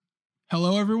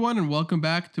Hello, everyone, and welcome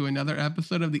back to another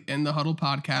episode of the In the Huddle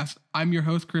podcast. I'm your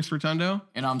host, Chris Rotundo.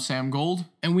 And I'm Sam Gold.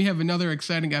 And we have another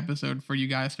exciting episode for you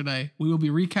guys today. We will be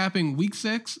recapping Week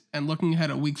 6 and looking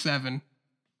ahead at Week 7.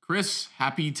 Chris,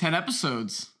 happy 10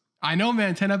 episodes. I know,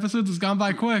 man. 10 episodes has gone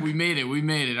by quick. We made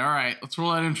it. All right, let's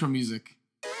roll that intro music.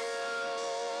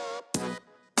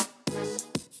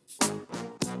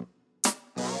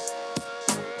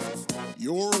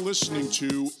 You're listening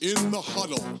to In the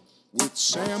Huddle with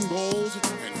Sam Gold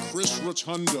and Chris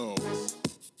Rotundo.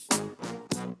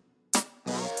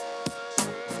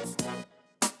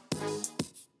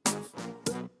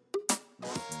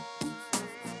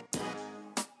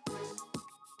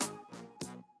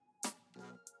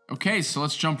 Okay, so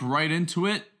let's jump right into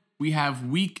it. We have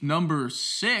week number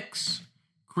 6.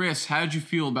 Chris, how did you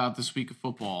feel about this week of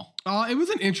football? It was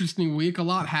an interesting week. A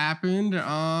lot happened.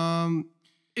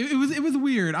 It was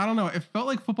weird. I don't know. It felt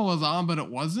like football was on, but it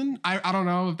wasn't. I don't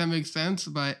know if that makes sense,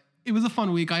 but it was a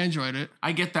fun week. I enjoyed it.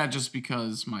 I get that just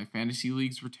because my fantasy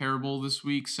leagues were terrible this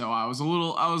week, so I was a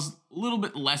little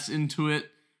bit less into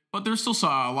it, but there still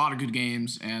saw a lot of good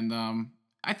games, and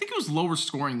I think it was lower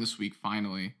scoring this week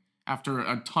finally. After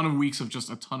a ton of weeks of just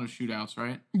a ton of shootouts,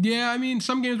 right? Yeah, I mean,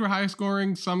 some games were high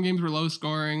scoring, some games were low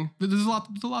scoring. There's a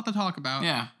lot to talk about.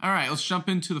 Yeah. All right, let's jump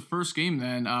into the first game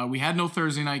then. We had no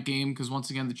Thursday night game because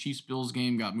once again the Chiefs-Bills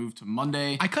game got moved to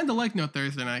Monday. I kind of like no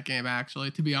Thursday night game,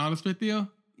 actually, to be honest with you.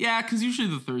 Yeah, because usually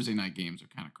the Thursday night games are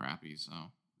kind of crappy, so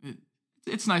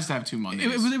it's nice to have two Mondays.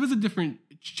 It was a different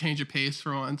change of pace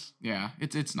for once. Yeah,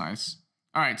 it's nice.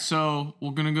 All right, so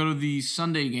we're going to go to the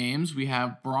Sunday games. We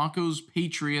have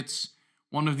Broncos-Patriots,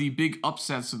 one of the big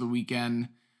upsets of the weekend.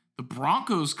 The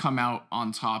Broncos come out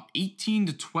on top,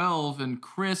 18-12, and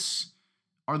Chris,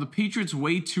 are the Patriots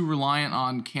way too reliant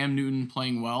on Cam Newton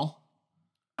playing well?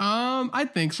 I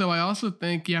think so. I also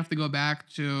think you have to go back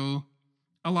to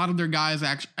a lot of their guys.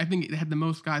 Actually, I think it had the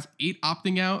most guys, 8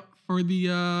 opting out for the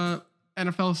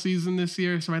NFL season this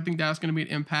year, so I think that's going to be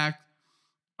an impact.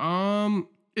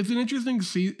 It's an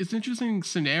interesting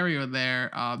scenario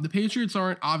there. The Patriots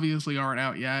aren't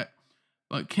out yet,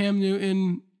 but Cam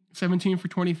Newton, 17 for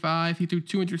 25. He threw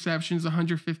 2 interceptions,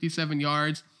 157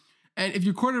 yards. And if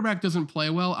your quarterback doesn't play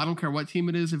well, I don't care what team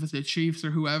it is, if it's the Chiefs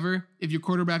or whoever, if your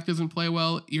quarterback doesn't play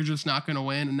well, you're just not going to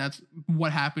win. And that's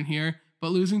what happened here.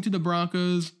 But losing to the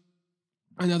Broncos,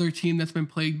 another team that's been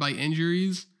plagued by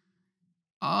injuries,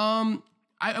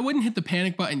 I wouldn't hit the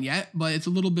panic button yet, but it's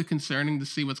a little bit concerning to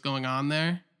see what's going on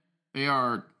there. They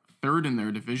are third in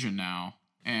their division now,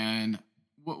 and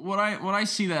what I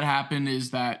see that happen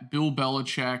is that Bill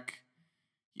Belichick,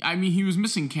 I mean, he was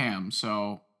missing Cam,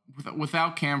 so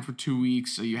without Cam for 2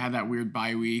 weeks, so you had that weird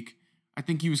bye week. I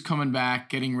think he was coming back,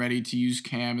 getting ready to use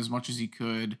Cam as much as he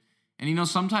could, and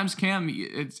sometimes Cam,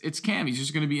 it's Cam. He's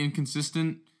just going to be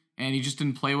inconsistent, and he just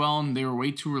didn't play well, and they were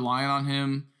way too reliant on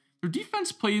him. Their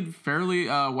defense played fairly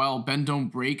well. Bend don't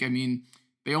break. I mean,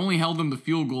 they only held them to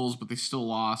field goals, but they still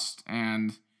lost.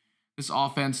 And this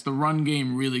offense, the run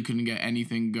game really couldn't get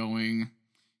anything going.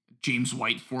 James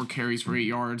White, 4 carries for 8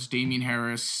 yards. Damian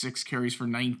Harris, 6 carries for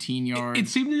 19 yards. It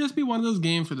seemed to just be one of those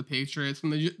games for the Patriots,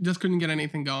 and they just couldn't get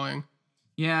anything going.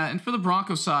 Yeah, and for the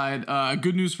Broncos side,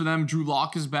 good news for them. Drew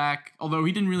Lock is back, although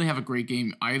he didn't really have a great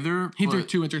game either. He threw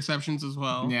 2 interceptions as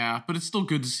well. Yeah, but it's still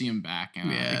good to see him back.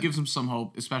 And it gives them some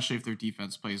hope, especially if their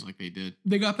defense plays like they did.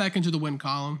 They got back into the win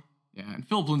column. Yeah, and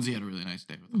Philip Lindsay had a really nice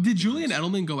day with them. Did Julian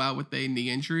Edelman go out with a knee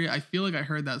injury? I feel like I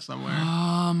heard that somewhere.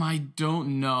 I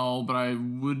don't know, but I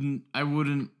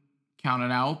wouldn't count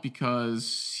it out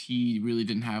because he really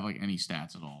didn't have like any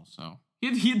stats at all. So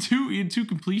he had two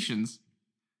completions.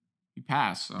 He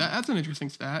passed. So. That's an interesting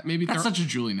stat. Maybe that's such a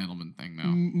Julian Edelman thing, though.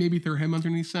 Maybe throw him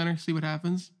underneath center, see what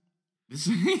happens. This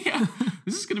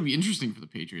is going to be interesting for the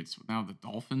Patriots now. The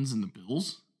Dolphins and the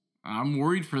Bills. I'm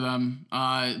worried for them.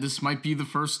 This might be the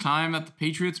first time that the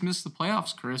Patriots miss the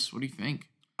playoffs. Chris, what do you think?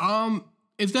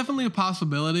 It's definitely a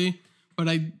possibility, but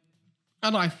I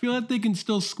don't know. I feel like they can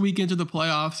still squeak into the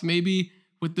playoffs. Maybe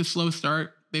with the slow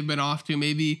start they've been off to,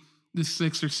 maybe the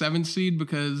 6th or 7th seed,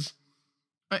 because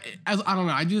I don't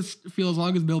know. I just feel as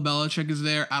long as Bill Belichick is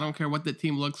there, I don't care what the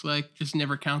team looks like. Just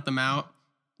never count them out.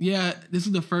 Yeah, this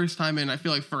is the first time in, I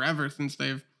feel like, forever since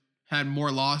they've had more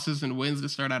losses than wins to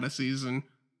start out a season.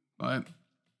 But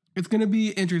it's going to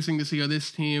be interesting to see how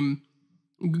this team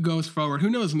goes forward. Who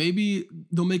knows? Maybe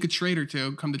they'll make a trade or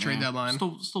two come the trade deadline.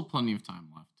 Still plenty of time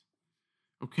left.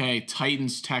 Okay,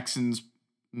 Titans, Texans,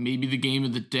 maybe the game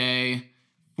of the day.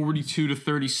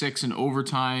 42-36 in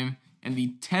overtime. And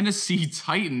the Tennessee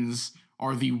Titans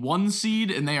are the 1 seed,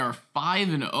 and they are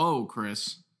 5-0,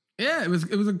 Chris. Yeah, it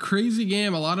was a crazy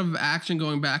game. A lot of action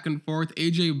going back and forth.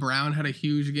 A.J. Brown had a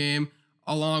huge game.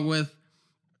 along with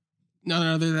none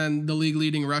other than the league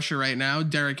leading rusher right now,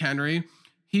 Derrick Henry.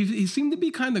 He seemed to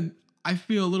be kind of, I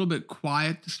feel, a little bit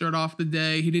quiet to start off the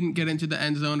day. He didn't get into the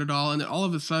end zone at all. And then all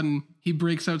of a sudden, he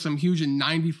breaks out some huge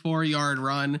 94-yard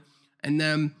run. And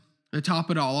then to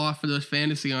top it all off for those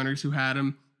fantasy owners who had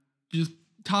him, just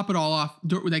top it all off,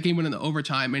 that game went into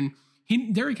overtime. And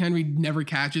Derrick Henry never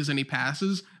catches any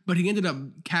passes, but he ended up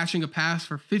catching a pass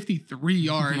for 53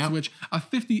 yards, which a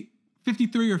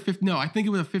 53 or 50, no, I think it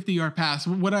was a 50-yard pass,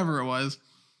 whatever it was.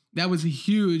 That was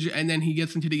huge, and then he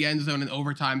gets into the end zone in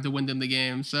overtime to win them the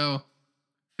game. So,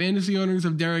 fantasy owners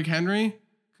of Derrick Henry,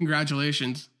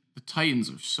 congratulations. The Titans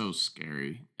are so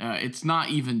scary. It's not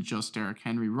even just Derrick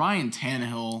Henry. Ryan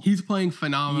Tannehill. He's playing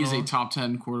phenomenal. He's a top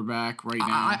 10 quarterback right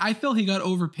now. I feel he got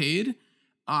overpaid.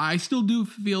 I still do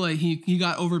feel like he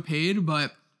got overpaid,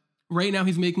 but right now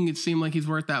he's making it seem like he's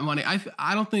worth that money.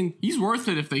 I don't think... He's worth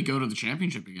it if they go to the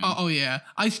championship again. Oh yeah.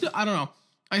 I don't know.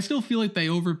 I still feel like they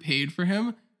overpaid for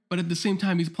him. But at the same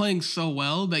time, he's playing so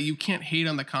well that you can't hate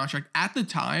on the contract. At the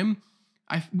time,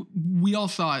 we all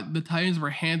saw it. The Titans were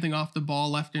handing off the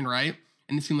ball left and right,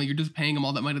 and it seemed like you're just paying him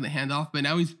all that money to hand off. But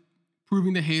now he's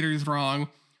proving the haters wrong.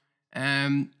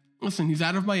 And listen, he's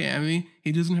out of Miami.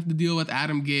 He doesn't have to deal with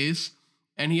Adam Gase,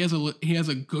 and he has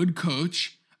a good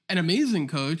coach, an amazing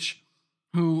coach,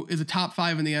 who is a top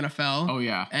 5 in the NFL. Oh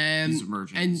yeah, and he's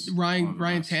emerging. And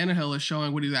Ryan Tannehill is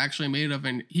showing what he's actually made of,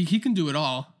 and he can do it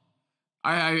all.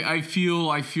 I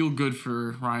feel good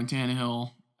for Ryan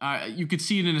Tannehill. You could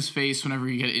see it in his face whenever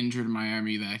he get injured in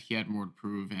Miami that he had more to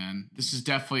prove, and this is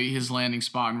definitely his landing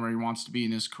spot and where he wants to be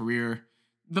in his career.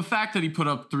 The fact that he put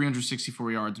up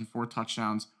 364 yards and 4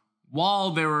 touchdowns,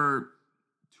 while there were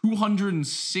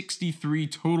 263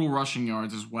 total rushing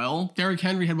yards as well. Derrick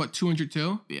Henry had what,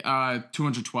 202?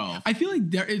 212. I feel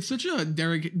like it's such a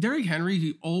Derrick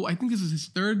Henry. I think this is his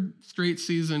 3rd straight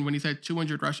season when he's had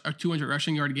 200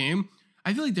 rushing yard game.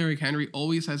 I feel like Derrick Henry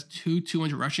always has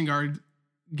 200 rushing yard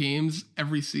games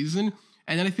every season.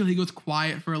 And then I feel he goes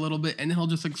quiet for a little bit and then he'll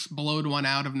just explode one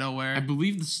out of nowhere. I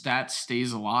believe the stat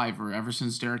stays alive, or ever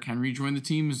since Derrick Henry joined the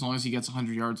team, as long as he gets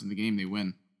 100 yards in the game, they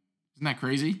win. Isn't that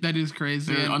crazy? That is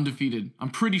crazy. They're undefeated.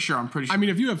 I'm pretty sure. I mean,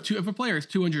 if a player has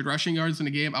 200 rushing yards in a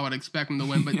game, I would expect him to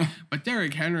win. But but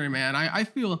Derrick Henry, man, I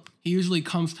feel he usually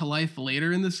comes to life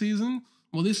later in the season.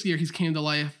 Well, this year he's came to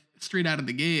life straight out of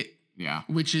the gate. Yeah,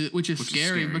 which is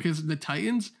scary because the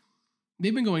Titans,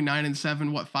 they've been going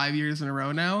 9-7, 5 years in a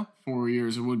row now. 4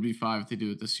 years. It would be 5 if they do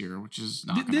it this year, which is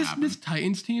not going to happen. This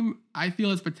Titans team, I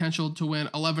feel has potential to win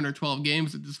 11 or 12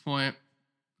 games at this point.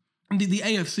 The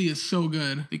AFC is so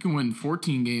good. They can win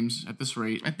 14 games at this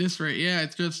rate. Yeah,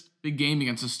 it's just big game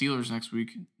against the Steelers next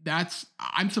week.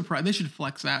 I'm surprised. They should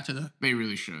flex that to the. They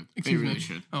really should.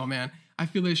 Should. Oh man, I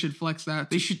feel they should flex that.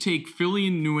 They should take Philly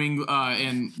and New England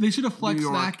and they should have flexed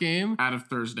that game out of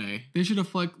Thursday. They should have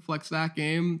flexed that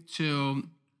game to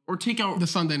or take out the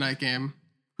Sunday night game.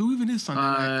 Who even is Sunday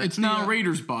night? It's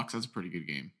Raiders Bucks. That's a pretty good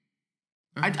game.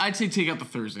 I'd say take out the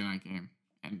Thursday night game.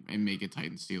 And make it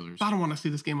Titans Steelers. I don't want to see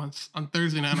this game on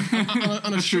Thursday night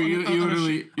on a short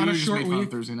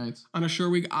week. Thursday nights. On a short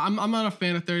week, I'm not a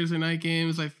fan of Thursday night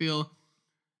games. I feel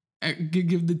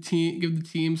give the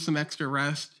team some extra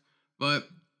rest, but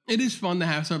it is fun to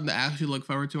have something to actually look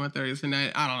forward to on Thursday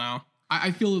night. I don't know.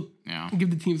 I feel give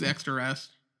the teams extra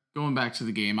rest. Going back to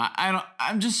the game,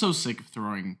 I'm just so sick of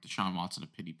throwing Deshaun Watson a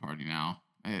pity party now.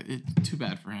 It's too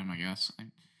bad for him, I guess.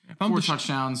 4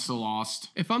 touchdowns, still lost.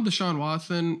 If I'm Deshaun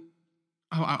Watson,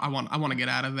 I want to get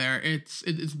out of there. It's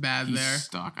bad. He's there.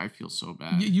 Stuck. I feel so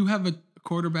bad. You have a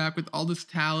quarterback with all this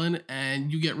talent, and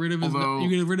you get rid of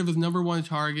his number 1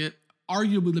 target,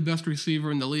 arguably the best receiver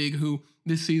in the league. Who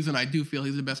this season I do feel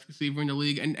he's the best receiver in the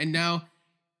league, and now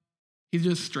he's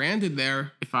just stranded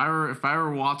there. If I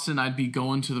were Watson, I'd be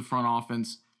going to the front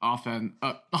office,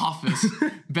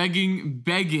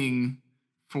 begging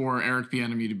for Eric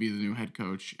Bieniemy to be the new head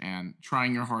coach and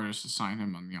trying your hardest to sign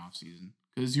him on the offseason,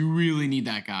 because you really need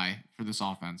that guy for this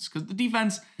offense. Because the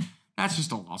defense, that's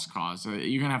just a lost cause. You're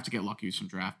going to have to get lucky with some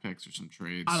draft picks or some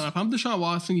trades. I don't know. If I'm Deshaun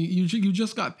Watson, you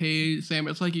just got paid, Sam.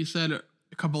 It's like you said a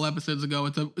couple episodes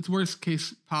ago. It's worst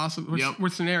case possible,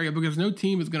 worst scenario, because no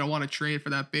team is going to want to trade for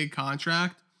that big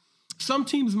contract. Some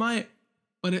teams might.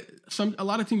 But a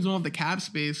lot of teams don't have the cap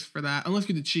space for that, unless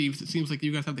you're the Chiefs. It seems like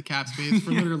you guys have the cap space for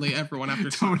literally everyone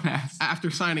after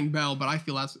signing Bell. But I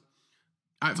feel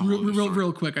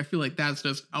real quick. I feel like that's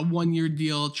just a 1-year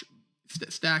deal.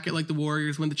 Stack it like the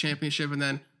Warriors, win the championship, and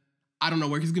then I don't know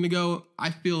where he's gonna go. I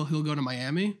feel he'll go to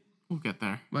Miami. We'll get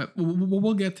there, but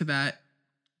we'll get to that.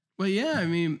 But yeah, I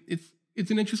mean it's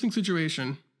an interesting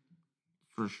situation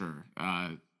for sure.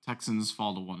 Texans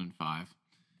fall to 1-5.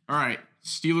 All right.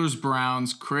 Steelers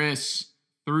Browns. Chris,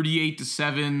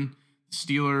 38-7.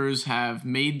 Steelers have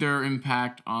made their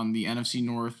impact on the NFC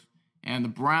North, and the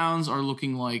Browns are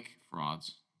looking like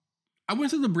frauds. I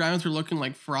wouldn't say the Browns are looking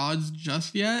like frauds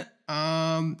just yet.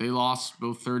 They lost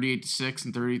both 38-6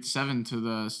 and 38-7 to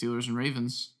the Steelers and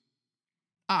Ravens.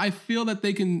 I feel that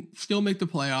they can still make the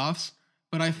playoffs,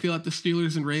 but I feel that the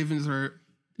Steelers and Ravens are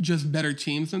just better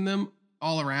teams than them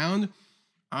all around.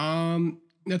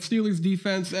 That Steelers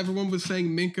defense, everyone was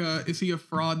saying, Minka, is he a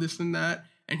fraud, this and that?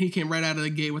 And he came right out of the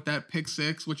gate with that pick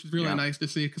six, which is really nice to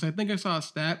see, because I think I saw a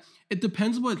stat. It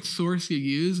depends what source you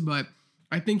use, but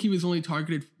I think he was only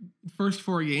targeted first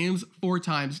 4 games 4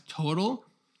 times total,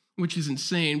 which is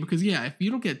insane, because, if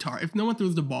you don't get if no one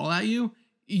throws the ball at you,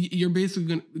 you're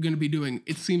basically going to be doing,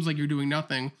 it seems like you're doing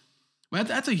nothing. But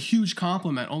that's a huge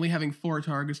compliment, only having 4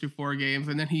 targets through 4 games,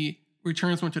 and then he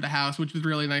returns one to the house, which is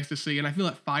really nice to see. And I feel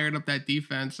it fired up that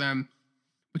defense.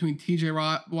 Between TJ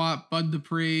Watt, Bud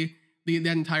Dupree, that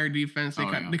entire defense, they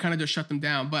kind of just shut them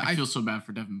down. But I feel so bad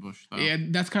for Devin Bush, though. Yeah,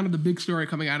 that's kind of the big story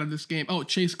coming out of this game. Oh,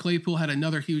 Chase Claypool had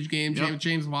another huge game.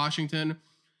 James Washington.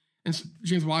 And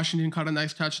James Washington caught a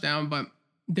nice touchdown, but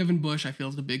Devin Bush, I feel,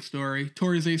 is the big story.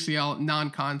 Tore his ACL,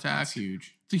 non-contact. That's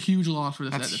huge. It's a huge loss for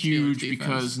the That's huge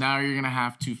because now you're going to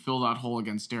have to fill that hole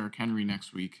against Derrick Henry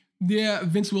next week. Yeah,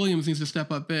 Vince Williams needs to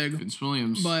step up big. Vince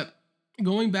Williams. But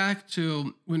going back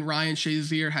to when Ryan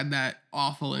Shazier had that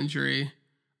awful injury,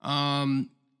 ever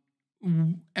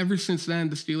since then,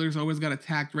 the Steelers always got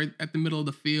attacked right at the middle of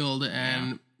the field,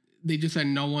 and they just had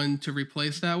no one to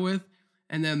replace that with.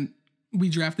 And then we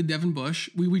drafted Devin Bush.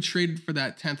 We traded for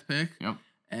that 10th pick. Yep.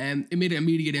 And it made an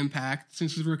immediate impact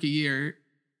since his rookie year.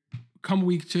 Come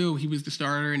week 2, he was the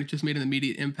starter, and it just made an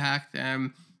immediate impact.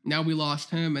 And now we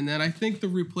lost him. And then I think the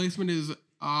replacement is,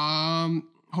 I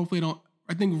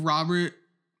think Robert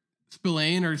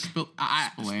Spillane or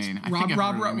Spillane.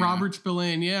 Robert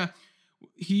Spillane, yeah.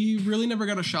 He really never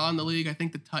got a shot in the league. I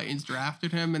think the Titans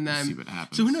drafted him, and then Let's see what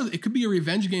happens. So who knows? It could be a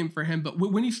revenge game for him. But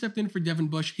when he stepped in for Devin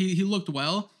Bush, he looked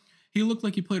well. He looked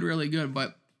like he played really good.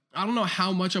 But I don't know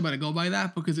how much I'm going to go by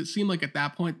that, because it seemed like at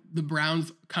that point the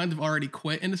Browns kind of already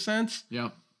quit in a sense.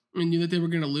 Yep. And knew that they were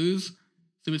going to lose.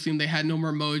 So it seemed they had no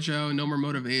more mojo, no more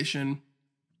motivation.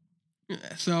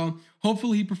 So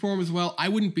hopefully he performs well. I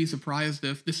wouldn't be surprised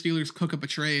if the Steelers cook up a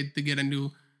trade to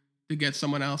get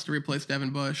someone else to replace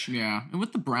Devin Bush. Yeah. And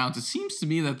with the Browns, it seems to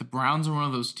me that the Browns are one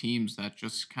of those teams that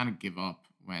just kind of give up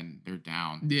when they're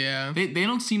down. Yeah. They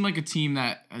don't seem like a team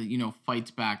that,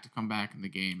 fights back to come back in the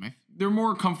game. They're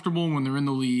more comfortable when they're in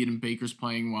the lead and Baker's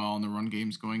playing well and the run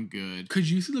game's going good. Could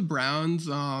you see the Browns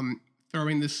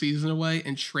throwing this season away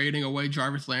and trading away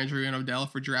Jarvis Landry and Odell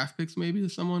for draft picks maybe to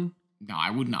someone? No,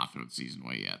 I would not throw the season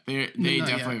away yet. They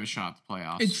definitely have a shot at the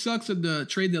playoffs. It sucks that the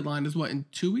trade deadline is in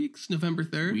 2 weeks, November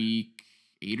 3rd? Week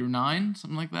 8 or 9,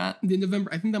 something like that.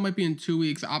 I think that might be in 2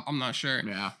 weeks. I'm not sure.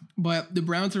 Yeah. But the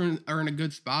Browns are in a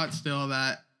good spot still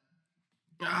that,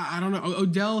 I don't know.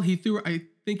 Odell, I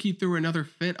think he threw another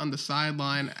fit on the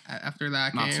sideline after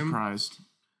that game. Not surprised.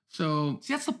 So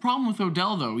see, that's the problem with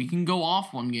Odell, though. He can go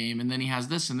off one game, and then he has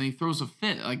this, and then he throws a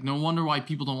fit. Like, no wonder why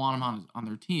people don't want him on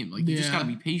their team. Like, you just got to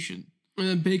be patient. And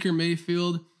then Baker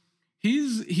Mayfield,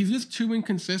 he's just too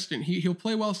inconsistent. He'll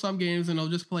play well some games, and he'll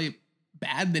just play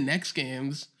bad the next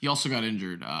games. He also got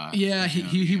injured.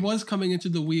 He was coming into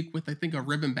the week with, I think, a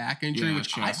rib and back injury,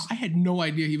 which I had no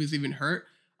idea he was even hurt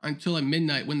until at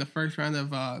midnight when the first round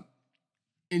of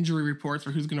injury reports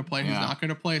for who's going to play and who's not going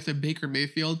to play. It said Baker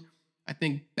Mayfield, I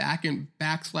think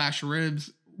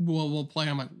back/ribs will play.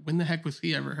 I'm like, when the heck was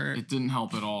he ever hurt? It didn't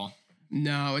help at all.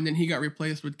 No, and then he got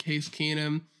replaced with Case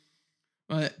Keenum.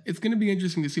 But it's going to be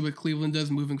interesting to see what Cleveland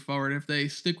does moving forward. If they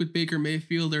stick with Baker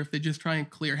Mayfield or if they just try and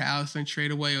clear house and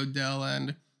trade away Odell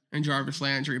and Jarvis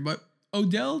Landry. But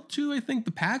Odell, too, I think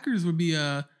the Packers would be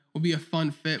a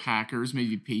fun fit. Packers,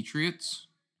 maybe Patriots.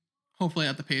 Hopefully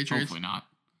not the Patriots. Hopefully not.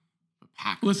 The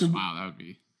Packers, listen, wow, that would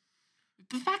be...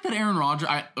 The fact that Aaron Rodgers...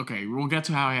 we'll get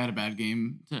to how he had a bad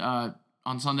game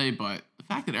on Sunday, but the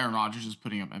fact that Aaron Rodgers is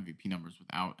putting up MVP numbers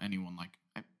without anyone like...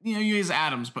 you use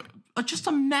Adams, but just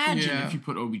imagine if you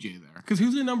put OBJ there. Because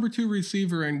who's the number 2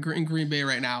 receiver in Green Bay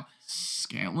right now?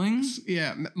 Scantling?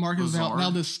 Yeah, Marcus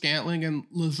Valdez-Scantling and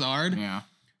Lazard. Yeah.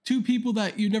 2 people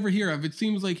that you never hear of. It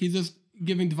seems like he's just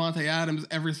giving Devontae Adams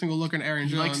every single look at Aaron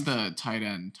Jones. He likes the tight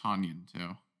end, Tanyan,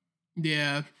 too.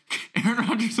 Yeah. Aaron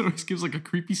Rodgers always gives like a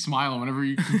creepy smile whenever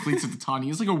he completes it to Tanyan. He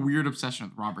has like a weird obsession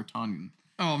with Robert Tanyan.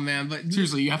 Oh, man. But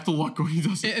seriously, you have to look when he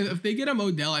does it. If they get him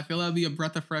Odell, I feel that'll be a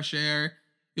breath of fresh air.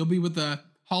 You'll be with the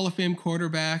Hall of Fame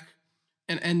quarterback,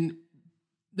 and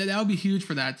that would be huge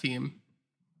for that team.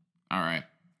 All right.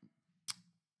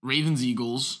 Ravens,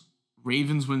 Eagles.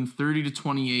 Ravens win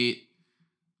 30-28. I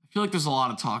feel like there's a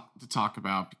lot to talk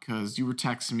about because you were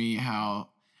texting me how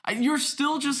you're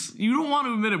still you don't want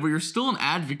to admit it, but you're still an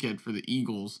advocate for the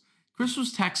Eagles. Chris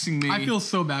was texting me. I feel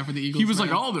so bad for the Eagles. He was man.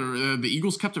 like, "Oh, the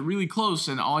Eagles kept it really close,"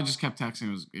 and all I just kept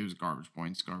texting was garbage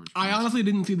points. I honestly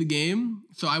didn't see the game,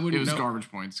 so I wouldn't. It was know. garbage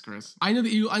points, Chris. I know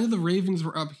the Ravens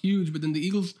were up huge, but then the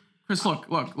Eagles. Chris,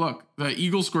 look. The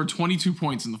Eagles scored 22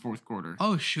 points in the fourth quarter.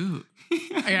 Oh shoot!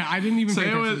 Yeah, I didn't even. So pay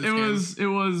attention to this game. it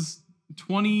was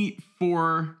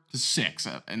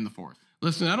 24-6 in the fourth.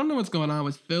 Listen, I don't know what's going on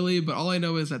with Philly, but all I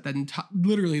know is that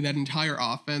literally that entire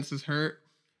offense is hurt.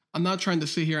 I'm not trying to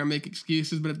sit here and make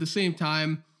excuses, but at the same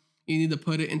time, you need to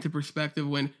put it into perspective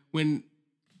when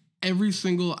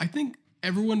I think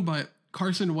everyone but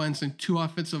Carson Wentz and 2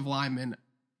 offensive linemen.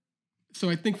 So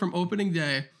I think from opening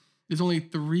day, there's only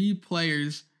 3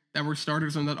 players that were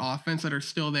starters on that offense that are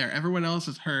still there. Everyone else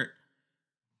is hurt.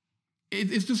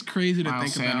 It's just crazy to Miles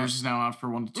think Sanders about. is now out for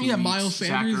 1 to 2 Yeah, weeks. Miles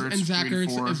Sanders and Zach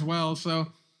Ertz as well.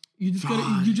 So you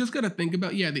just gotta think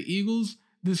about the Eagles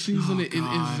this season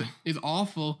is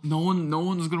awful. No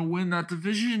one's gonna win that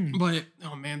division. But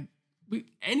oh man,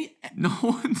 no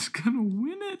one's gonna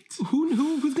win it.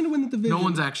 Who's gonna win the division? No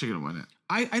one's actually gonna win it.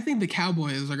 I think the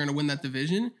Cowboys are gonna win that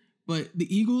division, but the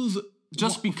Eagles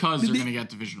just because they're gonna get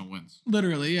divisional wins.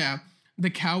 Literally, yeah. The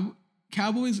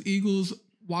Cowboys, Eagles,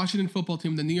 Washington football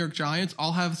team, the New York Giants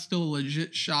all have still a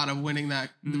legit shot of winning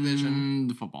that division.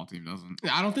 The football team doesn't.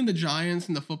 I don't think the Giants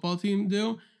and the football team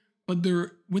do, but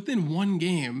they're within 1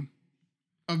 game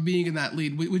of being in that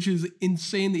lead, which is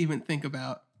insane to even think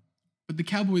about. But the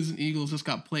Cowboys and Eagles just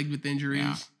got plagued with injuries.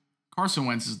 Yeah. Carson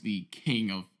Wentz is the king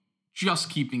of just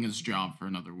keeping his job for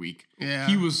another week. Yeah.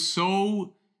 He was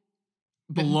so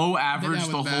below average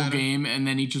the whole bad. game, and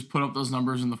then he just put up those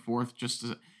numbers in the fourth just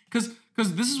to...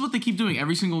 Because this is what they keep doing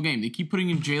every single game. They keep putting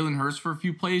in Jalen Hurts for a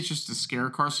few plays just to scare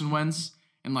Carson Wentz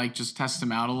and just test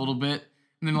him out a little bit.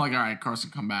 And then all right, Carson,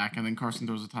 come back. And then Carson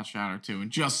throws a touchdown or 2 and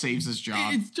just saves his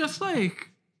job. It's just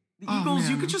like... The Eagles,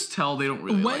 you could just tell they don't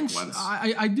really like Wentz.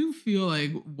 I do feel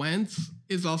like Wentz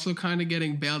is also kind of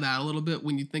getting bailed out a little bit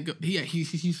when you think of...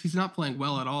 he's not playing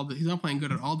well at all. He's not playing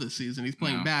good at all this season. He's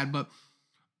playing bad. But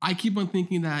I keep on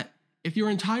thinking that if your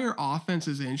entire offense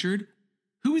is injured...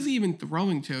 Who is he even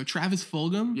throwing to? Travis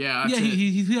Fulgham? Yeah,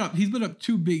 he's been up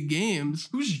 2 big games.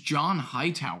 Who's John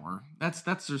Hightower? That's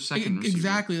their second receiver.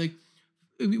 Exactly. Like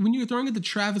when you're throwing it to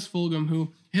Travis Fulgham,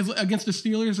 who against the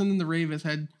Steelers and then the Ravens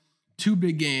had 2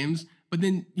 big games, but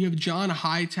then you have John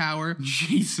Hightower,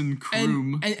 Jason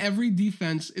Kroom, and every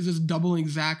defense is just doubling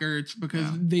Zach Ertz because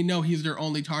they know he's their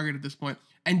only target at this point.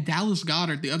 And Dallas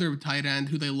Goedert, the other tight end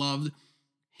who they loved,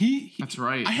 that's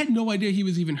right. I had no idea he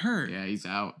was even hurt. Yeah, he's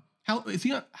out. How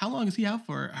long is he out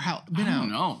for? I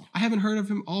don't know. I haven't heard of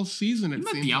him all season. He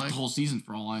might be out the whole season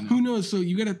for all I know. Who knows? So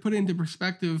you got to put it into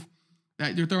perspective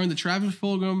that you're throwing the Travis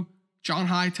Fulgham, John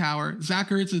Hightower, Zach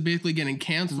Ertz is basically getting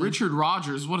canceled. Richard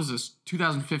Rodgers, what is this?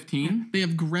 2015. They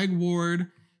have Greg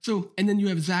Ward. So and then you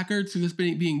have Zach Ertz who's just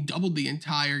being doubled the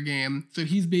entire game. So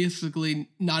he's basically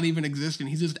not even existing.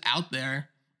 He's just out there.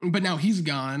 But now he's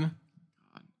gone.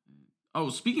 Oh,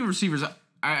 speaking of receivers.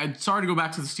 I sorry to go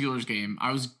back to the Steelers game.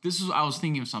 I was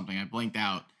thinking of something. I blanked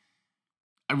out.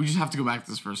 We just have to go back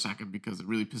to this for a second because it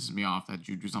really pisses me off that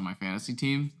Juju's on my fantasy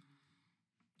team.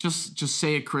 Just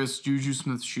say it, Chris. Juju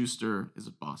Smith-Schuster is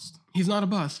a bust. He's not a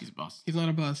bust. He's a bust. He's not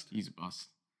a bust. He's a bust.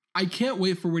 I can't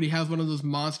wait for when he has one of those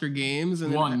monster games.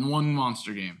 And one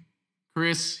monster game.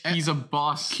 Chris, he's a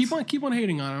bust. Keep on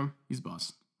hating on him. He's a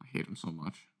bust. I hate him so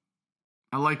much.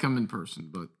 I like him in person,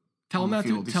 but tell him that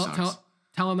to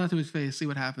Tell him that to his face. See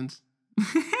what happens.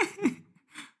 I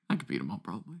could beat him up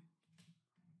probably.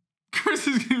 Chris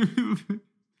is gonna be...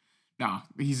 No,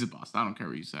 he's a bust. I don't care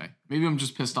what you say. Maybe I'm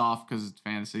just pissed off because it's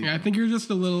fantasy. Yeah, I think you're just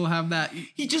a little have that.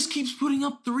 He just keeps putting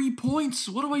up 3 points.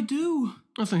 What do I do?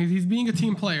 Listen, he's being a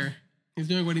team player. He's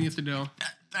doing what he needs to do.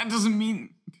 That doesn't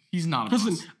mean he's not a bust.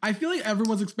 Listen, I feel like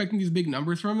everyone's expecting these big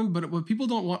numbers from him, but what people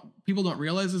don't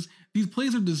realize is these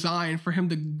plays are designed for him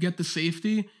to get the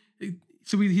safety.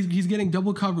 So he's getting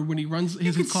double covered when he runs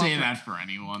his You can clock. say that for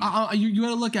anyone. You got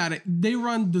to look at it. They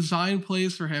run design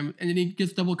plays for him, and then he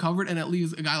gets double covered, and it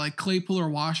leaves a guy like Claypool or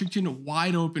Washington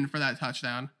wide open for that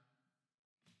touchdown.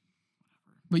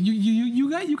 But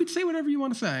you could say whatever you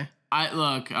want to say.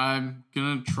 I'm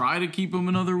gonna try to keep him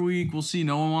another week. We'll see.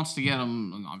 No one wants to get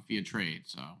him via trade,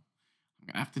 so I'm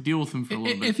gonna have to deal with him for a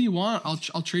little bit. If you want,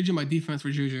 I'll trade you my defense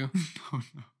for Juju. No.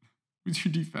 What's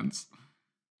your defense?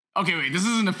 Okay, wait. This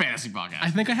isn't a fantasy podcast.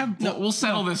 I think I have. No, we'll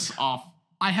settle this off.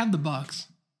 I have the Bucks.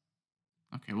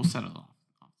 Okay, we'll settle it off.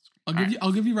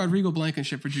 I'll give you Rodrigo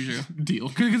Blankenship for Juju. Deal.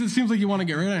 Because it seems like you want to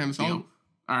get rid of him. So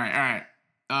All right.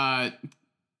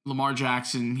 Lamar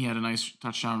Jackson, he had a nice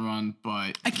touchdown run,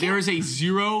 but there is a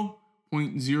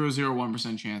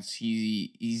 0.001% chance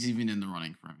he's even in the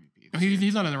running for MVP.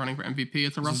 He's not in the running for MVP.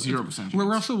 It's a Russell. 0%. Where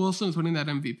Russell Wilson is winning that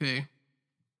MVP.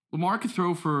 Lamar could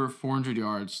throw for 400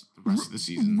 yards the rest of the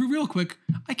season. Real quick,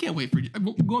 I can't wait for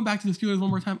going back to the Steelers one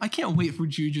more time. I can't wait for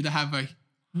Juju to have that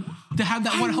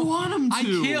one. I want him to. I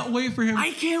can't wait for him.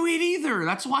 I can't wait either.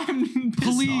 That's why I'm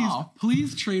pissed off.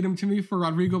 Please trade him to me for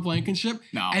Rodrigo Blankenship.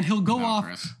 No, and he'll go off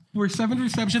Chris. for 7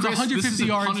 receptions, Chris, 150 this is a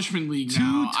yards, punishment league 2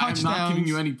 now. touchdowns. I'm not giving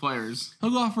you any players.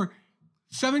 He'll go off for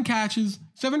 7 catches,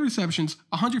 7 receptions,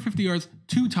 150 yards,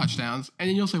 2 touchdowns, and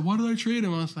then you'll say, "Why did I trade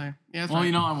him?" I'll say, "Yeah, that's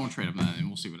right." I won't trade him then, and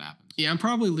we'll see what happens. Yeah, I'm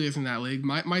probably losing that league.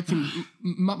 My team,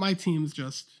 my team's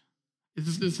just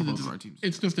it's just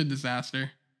a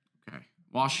disaster. Okay,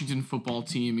 Washington football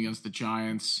team against the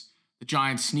Giants. The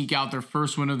Giants sneak out their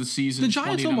first win of the season. The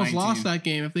Giants almost lost that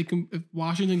game if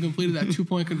Washington completed that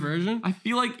 2-point conversion. I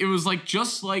feel like it was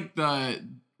just like the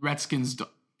Redskins.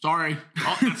 Sorry,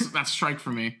 that's strike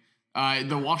for me.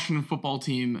 The Washington football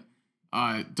team,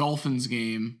 Dolphins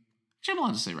game. Actually, I'm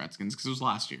allowed to say Redskins because it was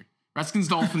last year. Redskins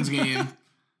Dolphins game.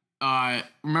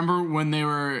 Remember when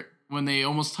they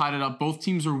almost tied it up? Both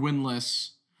teams were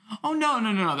winless. Oh no!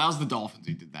 That was the Dolphins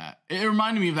who did that. It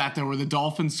reminded me of that though, where the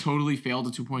Dolphins totally failed a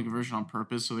 2-point conversion on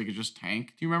purpose so they could just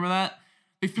tank. Do you remember that?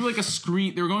 They threw like a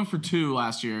screen. They were going for 2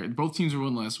 last year. Both teams were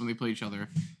winless when they played each other.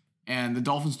 And the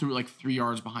Dolphins threw it like 3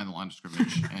 yards behind the line of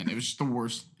scrimmage. And it was just the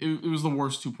worst. It was the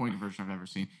worst 2-point conversion I've ever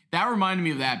seen. That reminded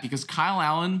me of that because Kyle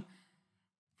Allen,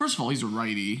 first of all, he's a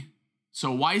righty. So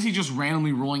why is he just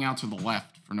randomly rolling out to the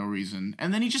left for no reason?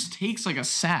 And then he just takes like a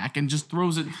sack and just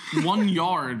throws it 1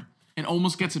 yard and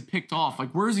almost gets it picked off.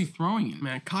 Like, where is he throwing it?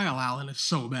 Man, Kyle Allen is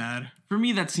so bad. For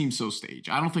me, that seems so staged.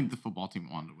 I don't think the football team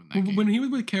wanted to win that game. When he was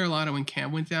with Carolina, when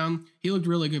Cam went down, he looked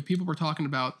really good. People were talking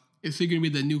about, is he going to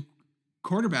be the new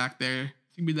quarterback there? Is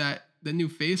he going to be the new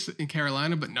face in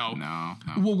Carolina? But no.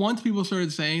 Well, once people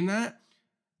started saying that,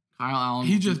 Kyle Allen,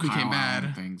 he just became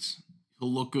bad. Things.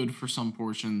 He'll look good for some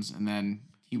portions, and then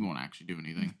he won't actually do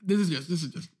anything. This is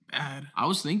just bad. I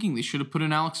was thinking they should have put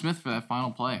in Alex Smith for that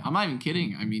final play. I'm not even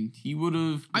kidding. I mean, he would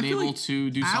have been able to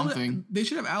do something. They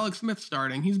should have Alex Smith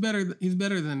starting. He's better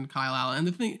than Kyle Allen. And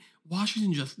the thing,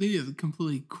 Washington they just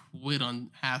completely quit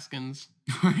on Haskins.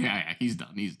 yeah, he's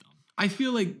done. I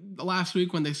feel like last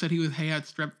week when they said he had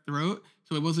strep throat,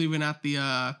 so it wasn't even at the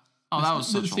that was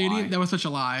such stadium. A lie. That was such a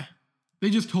lie. They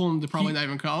just told him to probably not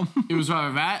even come. It was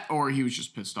either that or he was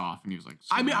just pissed off and he was like,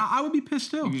 I would be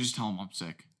pissed too. You could just tell him I'm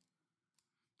sick.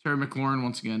 Terry McLaurin,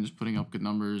 once again, just putting up good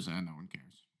numbers and no one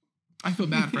cares. I feel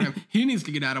bad for him. He needs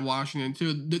to get out of Washington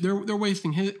too. They're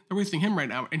wasting him right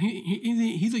now, and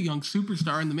he's a young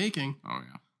superstar in the making. Oh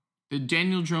yeah. Did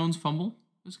Daniel Jones fumble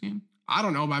this game? I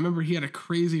don't know, but I remember he had a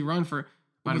crazy run for.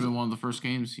 Might have been one of the first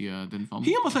games he didn't fumble.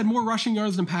 He almost had more rushing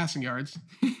yards than passing yards.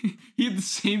 He had the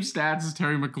same stats as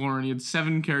Terry McLaurin. He had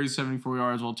 7 carries, 74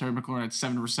 yards, while Terry McLaurin had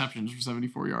 7 receptions for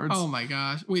 74 yards. Oh my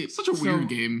gosh! Wait, such a weird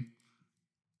game.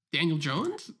 Daniel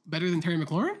Jones better than Terry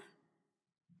McLaurin?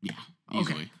 Yeah,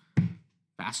 easily. Okay.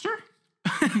 Faster,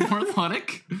 more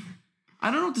athletic. I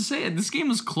don't know what to say. This game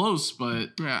was close, but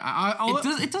yeah,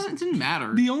 it didn't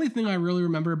matter. The only thing I really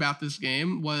remember about this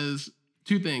game was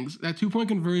 2 things: that 2-point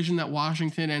conversion that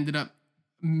Washington ended up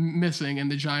missing, and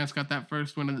the Giants got that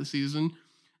first win of the season,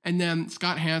 and then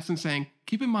Scott Hansen saying,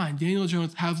 "Keep in mind, Daniel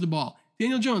Jones has the ball.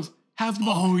 Daniel Jones has the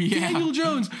ball. Oh yeah, Daniel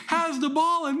Jones has the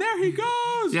ball, and there he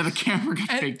goes." Yeah, the camera got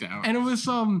faked out, and it was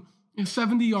some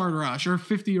 70-yard rush or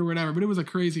 50 or whatever, but it was a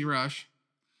crazy rush.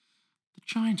 The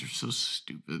Giants are so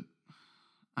stupid.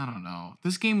 I don't know.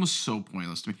 This game was so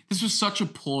pointless to me. This was such a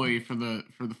ploy for the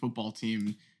football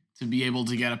team to be able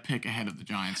to get a pick ahead of the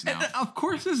Giants now. And of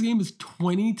course, this game is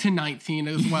 20-19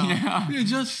 as well. Yeah.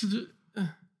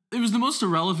 It was the most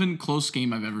irrelevant close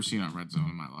game I've ever seen on Red Zone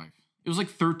in my life. It was like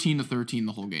 13-13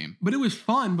 the whole game. But it was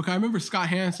fun because I remember Scott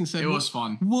Hansen said, it was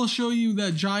fun. We'll show you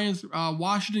the Giants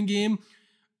Washington game.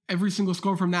 Every single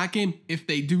score from that game, if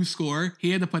they do score.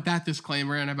 He had to put that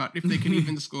disclaimer in about if they can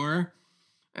even score.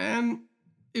 And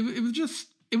it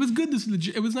was good to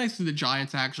see it was nice to see the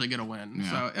Giants actually get a win.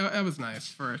 Yeah. So it was nice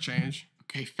for a change.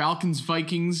 Okay,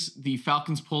 Falcons-Vikings. The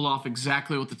Falcons pulled off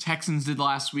exactly what the Texans did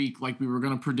last week, like we were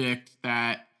going to predict,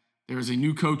 that there's a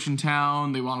new coach in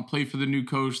town. They want to play for the new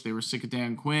coach. They were sick of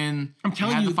Dan Quinn. I'm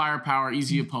telling you. They had the firepower,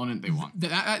 easy opponent, they won.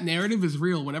 That narrative is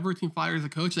real. Whenever a team fires a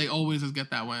coach, they always just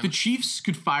get that win. The Chiefs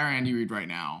could fire Andy Reid right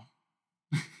now.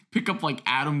 Pick up like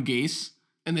Adam Gase.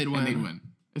 And they'd win.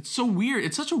 It's so weird.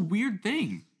 It's such a weird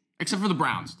thing. Except for the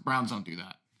Browns. The Browns don't do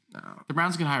that. No. The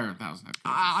Browns can hire 1,000 head coaches.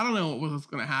 I don't know what was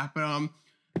going to happen.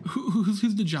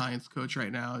 Who's the Giants coach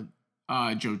right now?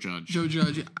 Joe Judge. Joe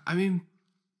Judge. I mean,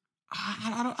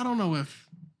 I don't know if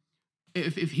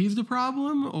he's the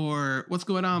problem or what's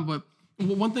going on, but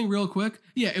one thing real quick,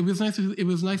 yeah, it was nice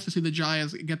to see the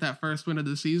Giants get that first win of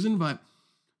the season, but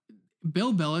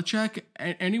Bill Belichick,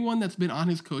 anyone that's been on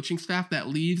his coaching staff that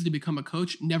leaves to become a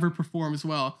coach never performs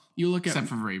well. You look at except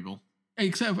for Vrabel.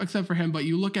 Except for him, but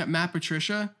you look at Matt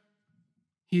Patricia,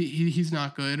 he's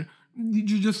not good.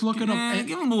 You just look at him.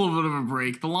 Give him a little bit of a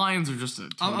break. The Lions are just a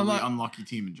totally unlucky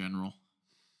team in general.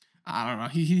 I don't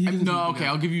know.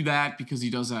 I'll give you that because he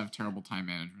does have terrible time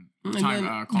management. Clock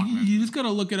management. You just gotta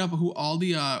look it up who all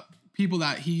the people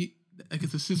that like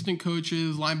his assistant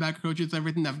coaches, linebacker coaches,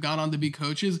 everything that have gone on to be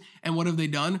coaches, and what have they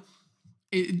done?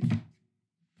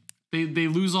 They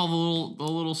lose all the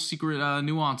little secret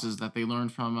nuances that they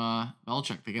learned from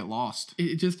Belichick. They get lost.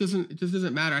 It just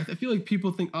doesn't matter. I feel like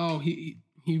people think, oh, he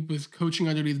was coaching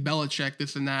underneath Belichick,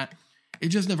 this and that. It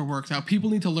just never works out.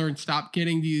 People need to learn, stop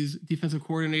getting these defensive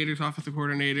coordinators, offensive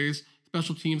coordinators,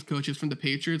 special teams coaches from the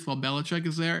Patriots while Belichick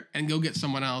is there, and go get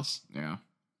someone else. Yeah.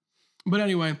 But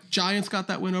anyway, Giants got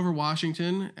that win over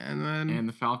Washington, and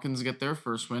the Falcons get their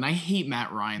first win. I hate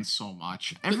Matt Ryan so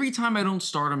much. Every time I don't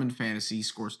start him in fantasy, he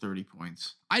scores 30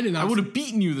 points. I did not. I would have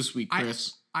beaten you this week,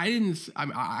 Chris. I didn't.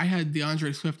 I had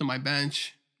DeAndre Swift on my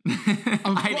bench.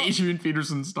 I had Adrian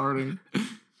Peterson starting.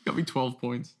 Got me 12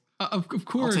 points. Of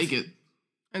course. I'll take it.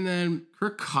 And then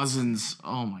Kirk Cousins.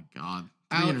 Oh my God.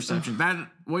 3 interceptions. That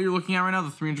what you're looking at right now, the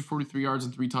 343 yards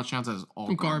and 3 touchdowns, that is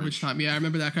all garbage time. Yeah, I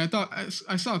remember that. I thought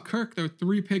I saw Kirk, there were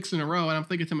 3 picks in a row, and I'm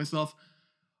thinking to myself,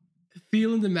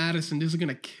 Thielen to Madison, this is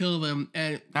gonna kill them.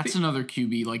 And that's another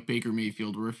QB like Baker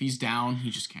Mayfield, where if he's down, he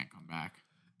just can't come back.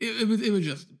 It was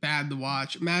just bad to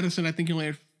watch. Madison, I think he only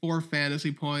had 4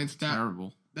 fantasy points.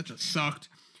 Terrible. That just sucked.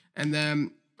 And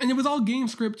it was all game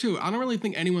script too. I don't really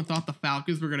think anyone thought the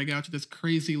Falcons were gonna get out to this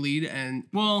crazy lead. And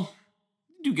well,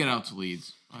 they do get out to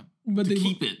leads, but to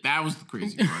keep it, that was the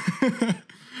crazy part.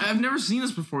 I've never seen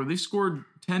this before. They scored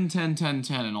 10, 10, 10,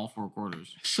 10 in all 4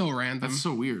 quarters. So random. That's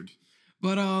so weird.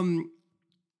 But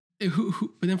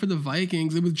but then for the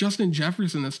Vikings, it was Justin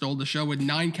Jefferson that stole the show with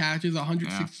 9 catches,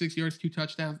 166 yards, 2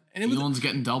 touchdowns, and Thielen's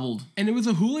getting doubled. And it was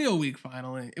a Julio week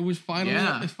finally. It was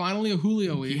finally a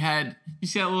Julio week. You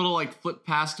see that little like flip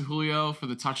pass to Julio for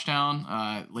the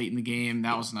touchdown late in the game.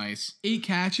 That was nice. 8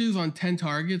 catches on 10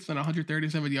 targets and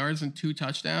 137 yards and 2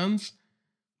 touchdowns.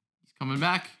 He's coming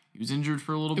back. He was injured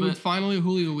for a little bit. It was finally a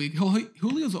Julio week.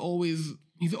 Julio's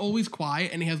always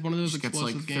quiet, and he has one of those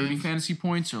explosive gets like 30 games. fantasy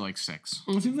points or like 6.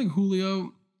 It seems like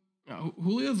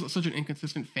Julio's such an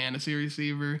inconsistent fantasy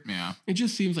receiver. Yeah. It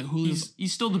just seems like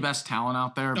he's still the best talent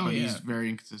out there, but he's very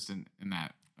inconsistent in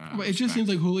that. But it just seems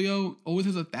like Julio always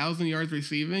has 1,000 yards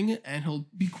receiving, and he'll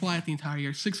be quiet the entire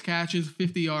year. 6 catches,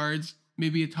 50 yards,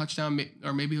 maybe a touchdown,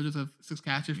 or maybe he'll just have 6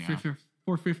 catches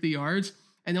for 50 yards.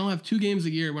 And they'll have 2 games a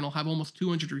year when he'll have almost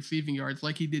 200 receiving yards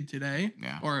like he did today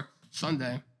or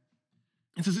Sunday.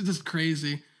 It's just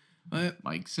crazy. But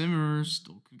Mike Zimmer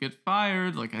still could get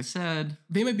fired, like I said.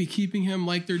 They might be keeping him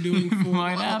like they're doing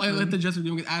like the Jets are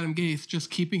doing with Adam Gase, just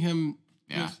keeping him.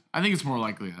 Yeah, I think it's more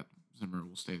likely that Zimmer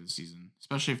will stay this season,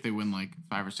 especially if they win like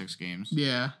 5 or 6 games.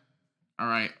 Yeah. All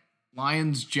right,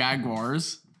 Lions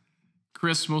Jaguars.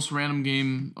 Chris, most random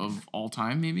game of all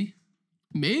time, maybe.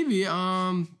 Maybe.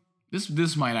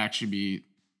 This might actually be.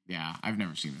 Yeah, I've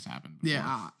never seen this happen before.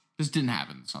 Yeah. This didn't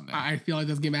happen Sunday. I feel like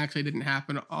this game actually didn't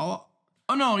happen at all.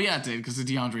 Oh, no, yeah, it did, because of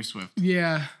DeAndre Swift.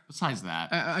 Yeah. Besides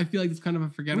that. I feel like it's kind of a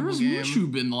forgettable game. Where's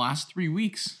Mushu been the last 3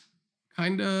 weeks?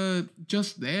 Kind of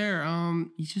just there.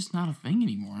 He's just not a thing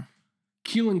anymore.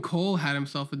 Keelan Cole had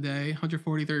himself a day,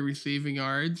 143 receiving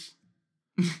yards.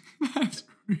 That's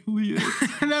really it.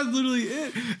 And that's literally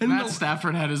it. And Matt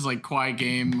Stafford had his, like, quiet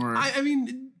game where... I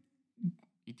mean...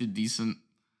 He did decent.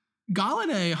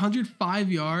 Galladay,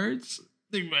 105 yards.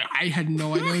 I had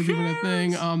no idea it was even a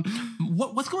thing.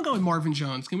 What's going on with Marvin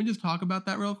Jones? Can we just talk about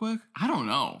that real quick? I don't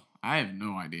know. I have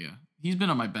no idea. He's been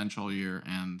on my bench all year,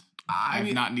 and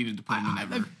I've not needed to put him in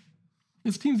ever.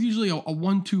 This team's usually a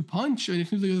 1-2 punch, and it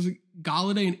seems like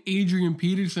Galladay and Adrian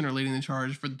Peterson are leading the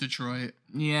charge for Detroit.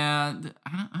 Yeah,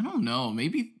 I don't know.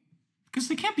 Maybe because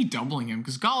they can't be doubling him,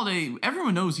 because Galladay,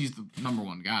 everyone knows he's the number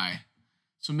 1 guy.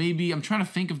 So maybe I'm trying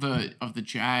to think of the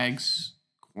Jags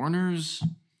corners.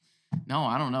 No,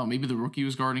 I don't know. Maybe the rookie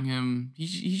was guarding him.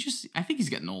 He's just. I think he's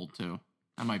getting old too.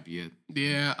 That might be it.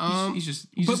 Yeah. He's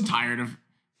just tired of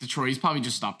Detroit. He's probably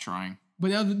just stopped trying.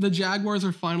 But now the Jaguars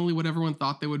are finally what everyone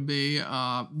thought they would be.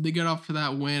 They get off to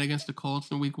that win against the Colts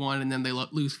in Week 1, and then they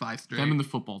lose 5 straight. Them and the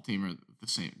football team are the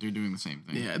same. They're doing the same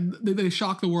thing. Yeah, they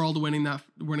shocked the world winning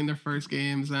their first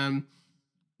games, and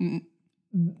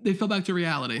they fell back to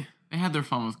reality. They had their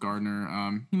fun with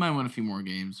Gardner. He might win a few more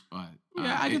games, but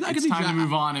I could it's see time to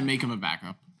move on and make him a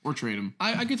backup or trade him.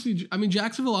 I could see. I mean,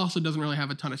 Jacksonville also doesn't really have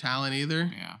a ton of talent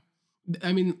either. Yeah.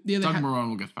 I mean, yeah, Doug Marrone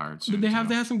will get fired soon. They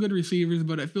have some good receivers,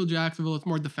 but I feel Jacksonville it's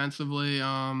more defensively.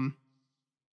 And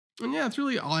yeah, that's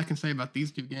really all I can say about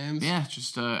these two games. Yeah,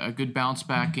 just a good bounce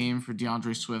back game for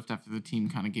DeAndre Swift after the team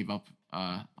kind of gave up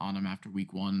on him after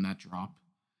week 1, that drop.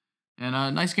 And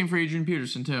a nice game for Adrian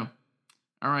Peterson, too.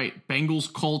 All right,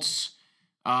 Bengals, Colts.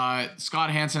 Scott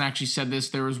Hansen actually said this.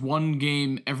 There was one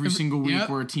game every single week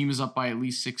where a team is up by at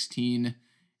least 16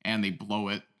 and they blow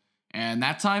it. And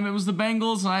that time it was the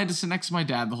Bengals, and I had to sit next to my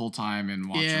dad the whole time and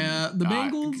watch him. Yeah, the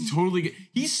Bengals. Totally.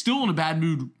 He's still in a bad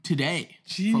mood today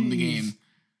from the game.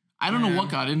 I don't know what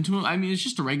got into him. I mean, it's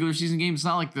just a regular season game. It's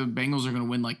not like the Bengals are going to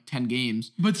win like 10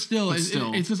 games. But still, it's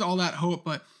just all that hope.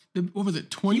 But what was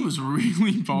it? 20. He was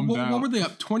really bummed out. What were they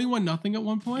up? 21-0 at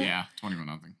one point? Yeah,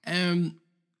 21-0. And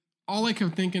all I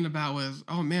kept thinking about was,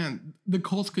 oh man, the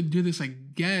Colts could do this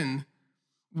again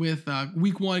with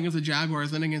week 1 against the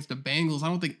Jaguars, then against the Bengals. I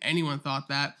don't think anyone thought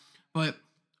that. But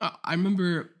I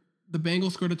remember the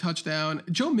Bengals scored a touchdown.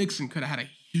 Joe Mixon could have had a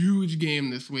huge game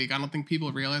this week. I don't think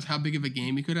people realize how big of a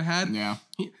game he could have had. Yeah.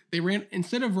 They ran,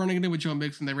 instead of running it in with Joe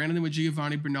Mixon, they ran it in with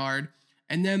Giovanni Bernard.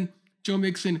 And then Joe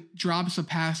Mixon drops a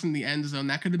pass in the end zone.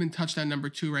 That could have been touchdown number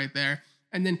 2 right there.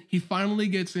 And then he finally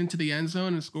gets into the end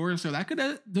zone and scores. So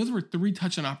those were 3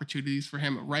 touchdown opportunities for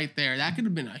him right there. That could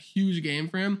have been a huge game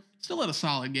for him. Still had a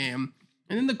solid game.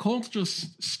 And then the Colts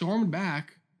just stormed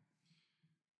back.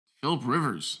 Phillip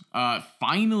Rivers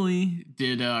finally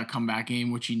did a comeback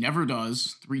game, which he never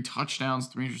does. 3 touchdowns,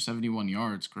 371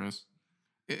 yards, Chris.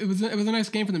 It was a nice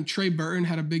game for them. Trey Burton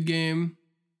had a big game.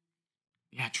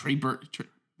 Yeah, Trey Burton.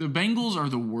 The Bengals are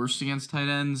the worst against tight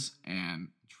ends, and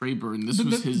Trey Burton, this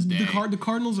was his day. The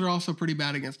Cardinals are also pretty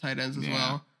bad against tight ends as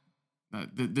well.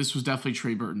 This was definitely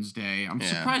Trey Burton's day. I'm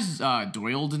surprised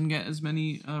Doyle didn't get as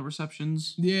many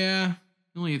receptions. Yeah.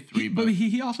 He only had 3. But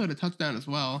he also had a touchdown as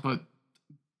well. But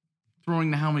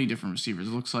throwing to how many different receivers?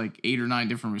 It looks like 8 or 9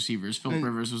 different receivers. Phillip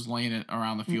Rivers was laying it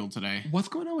around the field today. What's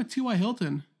going on with T.Y.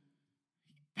 Hilton?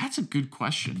 That's a good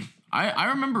question. I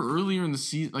remember earlier in the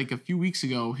season, like a few weeks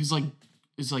ago, his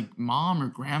mom or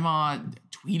grandma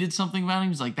tweeted something about him.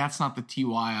 He's like, that's not the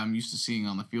T.Y. I'm used to seeing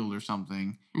on the field or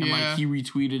something. And he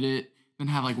retweeted it, then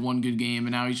had like one good game,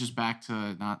 and now he's just back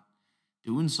to not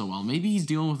doing so well. Maybe he's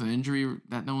dealing with an injury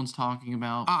that no one's talking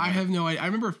about. I have no idea. I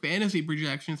remember fantasy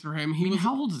projections for him.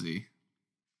 How old is he?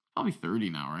 Probably 30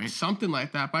 now, right? Something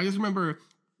like that. But I just remember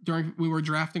during we were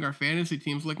drafting our fantasy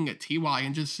teams, looking at T.Y.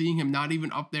 and just seeing him not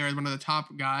even up there as one of the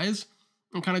top guys.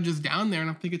 I'm kind of just down there, and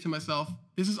I'm thinking to myself,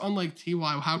 this is unlike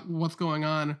T.Y. What's going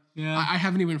on? Yeah, I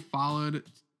haven't even followed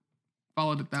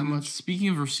it that much. Speaking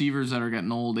of receivers that are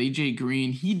getting old, AJ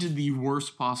Green, he did the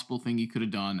worst possible thing he could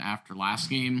have done after last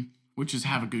game, which is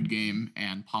have a good game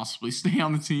and possibly stay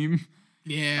on the team.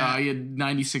 Yeah, he had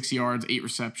 96 yards, 8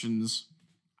 receptions.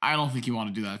 I don't think you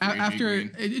want to do that after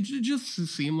AJ Green. It just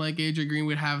seemed like AJ Green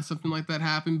would have something like that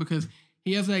happen because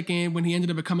he has that game when he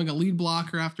ended up becoming a lead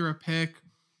blocker after a pick.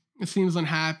 It seems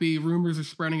unhappy. Rumors are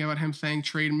spreading about him saying,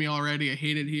 trade me already. I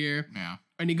hate it here. Yeah.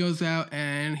 And he goes out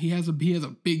and he has a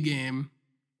big game.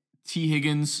 T.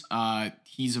 Higgins,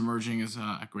 he's emerging as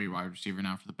a great wide receiver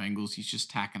now for the Bengals. He's just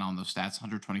tacking on those stats,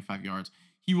 125 yards.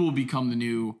 He will become the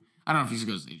new, I don't know if he's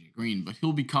goes to AJ Green, but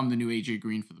he'll become the new AJ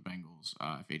Green for the Bengals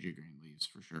if AJ Green leaves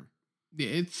for sure. Yeah,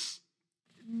 it's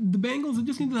the Bengals. They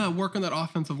just need to work on that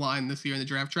offensive line this year in the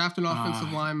draft. Draft an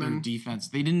offensive lineman. Their defense.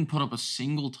 They didn't put up a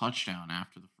single touchdown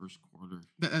after the first quarter.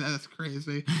 That's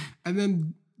crazy. And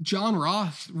then John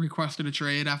Ross requested a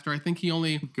trade after I think he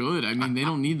only good. I mean, they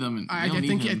don't need them. I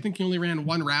think he only ran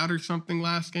 1 route or something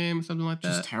last game, something like that.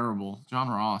 Just terrible. John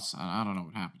Ross. I don't know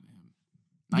what happened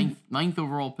to him. Ninth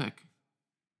overall pick,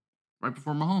 right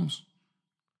before Mahomes.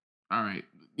 All right.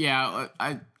 Yeah,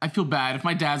 I feel bad. If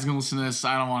my dad's going to listen to this,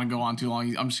 I don't want to go on too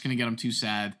long. I'm just going to get him too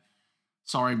sad.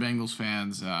 Sorry, Bengals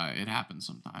fans. It happens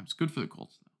sometimes. Good for the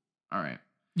Colts, though. All right.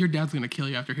 Your dad's going to kill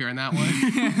you after hearing that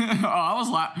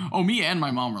one. Me and my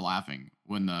mom were laughing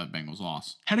when the Bengals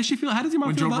lost. How does she feel? How does your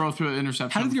mom feel when Joe Burrow threw an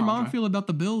interception? How does your mom feel about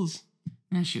the Bills?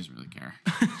 She doesn't really care.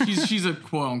 She's a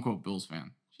quote-unquote Bills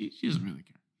fan. She doesn't really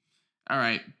care. All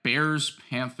right. Bears,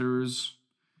 Panthers.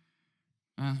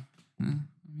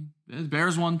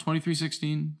 Bears won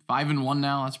 23-16, 5-1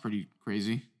 now. That's pretty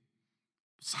crazy.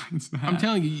 Besides that, I'm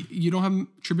telling you, you don't have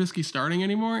Trubisky starting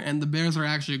anymore, and the Bears are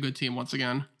actually a good team once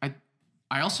again.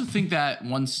 I also think that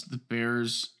once the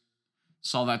Bears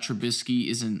saw that Trubisky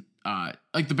isn't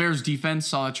like the Bears defense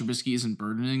saw that Trubisky isn't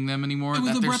burdening them anymore. It was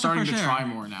That a they're breath of starting to fresh air. try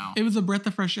more now. It was a breath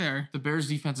of fresh air. The Bears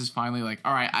defense is finally like,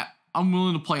 all right, I'm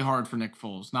willing to play hard for Nick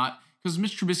Foles. Not because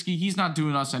Mitch Trubisky, he's not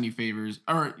doing us any favors.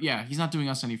 He's not doing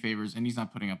us any favors, and he's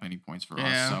not putting up any points for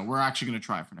us. So we're actually going to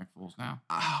try for Nick Foles now.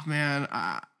 Oh man,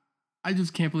 I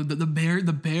just can't believe that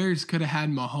the Bears could have had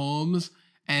Mahomes,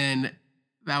 and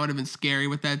that would have been scary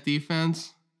with that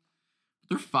defense.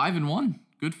 They're 5-1.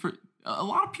 Good for a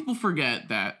lot of people forget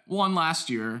that last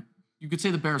year. You could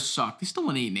say the Bears suck. They still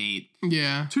went 8-8.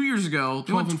 Yeah. 2 years ago,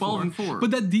 they went 12-4.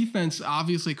 But that defense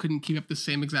obviously couldn't keep up the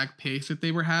same exact pace that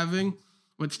they were having,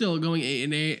 but still going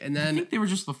 8-8. And then I think they were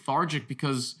just lethargic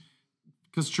because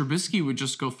Trubisky would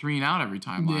just go 3 and out every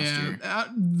time last year.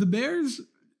 The Bears,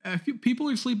 people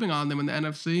are sleeping on them in the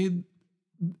NFC.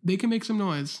 They can make some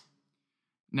noise.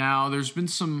 Now, there's been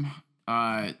some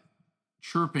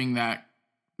chirping that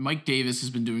Mike Davis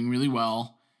has been doing really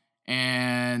well.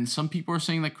 And some people are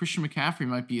saying that Christian McCaffrey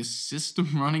might be a system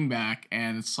running back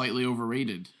and it's slightly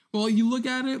overrated. Well, you look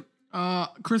at it,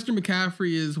 Christian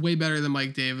McCaffrey is way better than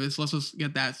Mike Davis. Let's just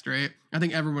get that straight. I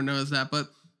think everyone knows that. But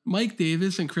Mike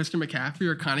Davis and Christian McCaffrey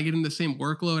are kind of getting the same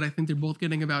workload. I think they're both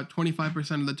getting about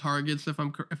 25% of the targets, if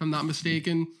I'm not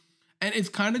mistaken. And it's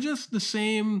kind of just the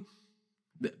same.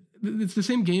 It's the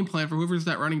same game plan for whoever's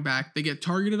that running back. They get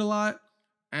targeted a lot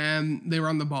and they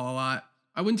run the ball a lot.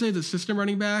 I wouldn't say it's a system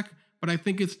running back, but I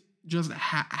think it's just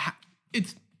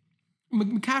it's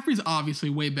McCaffrey's obviously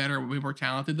way better, way more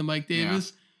talented than Mike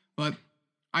Davis. But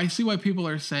I see why people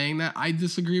are saying that. I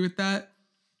disagree with that.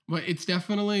 But it's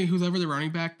definitely who's ever the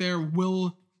running back there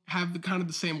will have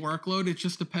the same workload. It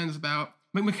just depends about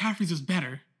McCaffrey's just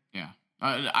better. Yeah,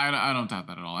 I don't doubt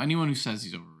that at all. Anyone who says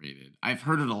he's overrated, I've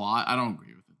heard it a lot. I don't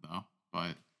agree with it though.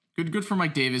 But good for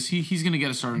Mike Davis. He's gonna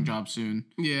get a starting job soon.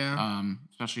 Yeah.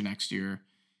 Especially next year.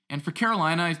 And for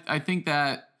Carolina, I think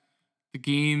that the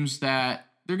games that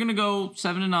they're gonna go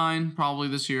 7-9 probably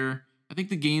this year. I think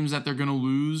the games that they're gonna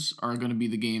lose are gonna be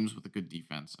the games with a good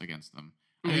defense against them.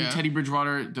 I think Teddy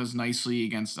Bridgewater does nicely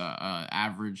against a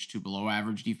average to below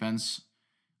average defense,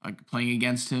 like playing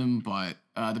against him. But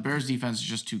the Bears defense is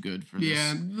just too good for this.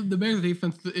 Yeah, the Bears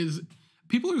defense is.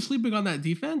 People are sleeping on that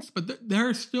defense, but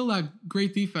they're still that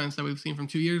great defense that we've seen from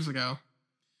 2 years ago.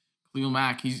 Khalil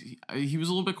Mack, he was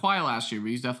a little bit quiet last year, but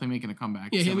he's definitely making a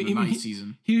comeback. Yeah, Nice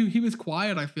season. He was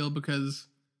quiet, I feel, because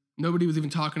nobody was even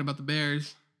talking about the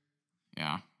Bears.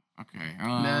 Yeah. Okay.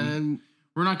 And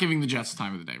we're not giving the Jets the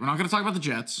time of the day. We're not going to talk about the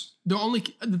Jets.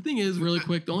 The thing is, really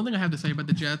quick, the only thing I have to say about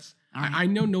the Jets, I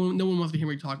know no one wants to hear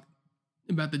me talk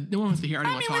about no one wants to hear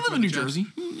anyone talk about the Jets. We live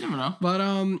in New Jersey. You never know. But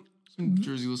Some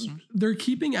Jersey listeners. They're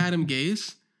keeping Adam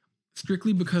Gase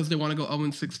strictly because they want to go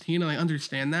 0-16, and I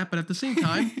understand that. But at the same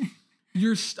time,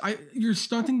 you're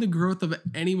stunting the growth of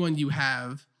anyone you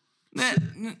have.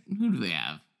 Who do they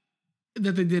have?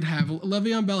 That they did have.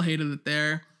 Le'Veon Bell hated it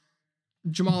there.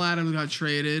 Jamal Adams got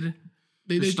traded.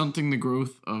 They're stunting the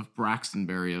growth of Braxton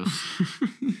Berrios.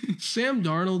 Sam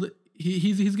Darnold,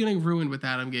 he's getting ruined with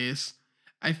Adam Gase.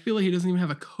 I feel like he doesn't even have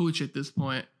a coach at this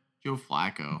point. Joe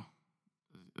Flacco.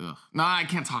 Ugh. No, I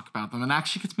can't talk about them. It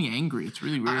actually gets me angry. It's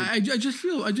really weird. I just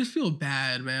feel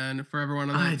bad, man, for everyone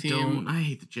on that team. I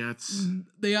hate the Jets.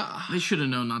 They should have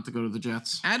known not to go to the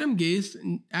Jets. Adam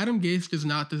Gase does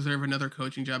not deserve another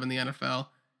coaching job in the NFL.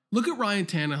 Look at Ryan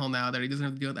Tannehill now that he doesn't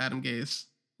have to deal with Adam Gase.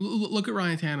 Look at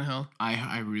Ryan Tannehill.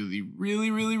 I really,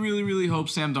 really, really, really, really hope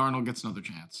Sam Darnold gets another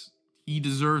chance. He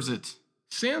deserves it.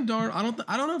 Sam Darnold,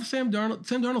 I don't know if Sam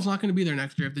Darnold's not going to be there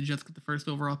next year if the Jets get the first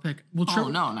overall pick.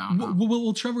 No.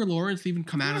 Will Trevor Lawrence even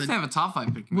come out of the? Have a top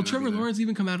 5 pick. Will Trevor Lawrence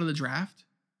even come out of the draft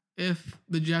if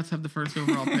the Jets have the first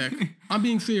overall pick? I'm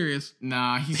being serious.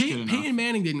 Nah, he's good enough. Peyton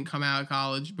Manning didn't come out of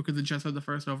college because the Jets had the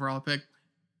first overall pick.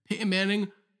 Peyton Manning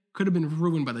could have been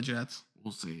ruined by the Jets.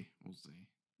 We'll see.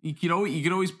 You could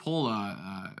always pull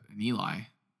an Eli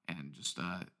and just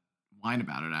whine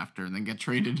about it after, and then get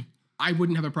traded. I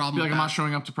wouldn't have a problem with that. I'm not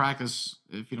showing up to practice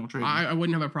if you don't trade me. I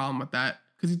wouldn't have a problem with that.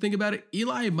 Because you think about it,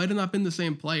 Eli might have not been the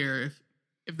same player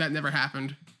if that never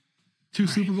happened. 2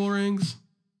 Super Bowl rings.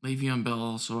 Le'Veon Bell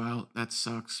also out. That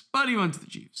sucks. But he went to the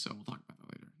Chiefs, so we'll talk about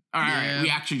that later. All right. We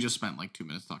actually just spent like 2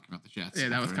 minutes talking about the Jets. Yeah,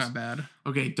 that was kind of bad.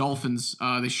 Okay, Dolphins.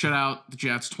 They shut out the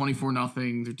Jets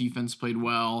 24-0. Their defense played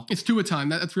well. It's Tua time.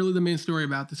 That's really the main story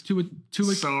about this. Tua.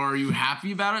 So are you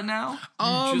happy about it now?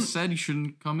 You just said he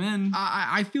shouldn't come in.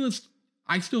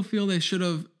 I still feel they should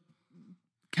have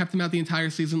kept him out the entire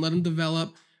season, let him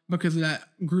develop because of that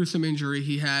gruesome injury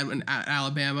he had at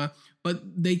Alabama. But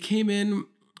they came in.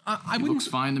 He looks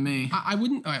fine to me. I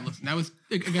wouldn't. All right, listen, that was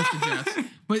against the Jets.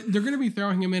 But they're going to be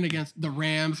throwing him in against the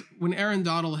Rams. When Aaron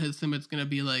Donald hits him, it's going to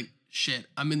be like shit,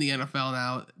 I'm in the NFL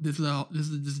now. This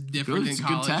is different Good. It's than a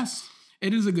college. good test.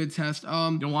 It is a good test. You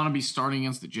don't want to be starting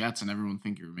against the Jets and everyone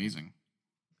think you're amazing.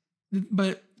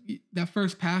 But that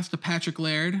first pass to Patrick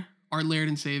Laird, our Laird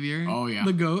and Savior. Oh, yeah.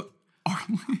 The GOAT.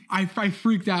 I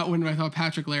freaked out when I thought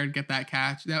Patrick Laird get that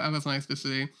catch. That was nice to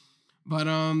see. But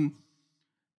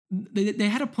they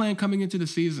had a plan coming into the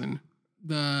season,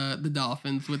 the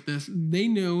Dolphins, with this. They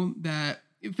knew that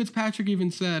Fitzpatrick even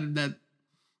said that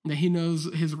he knows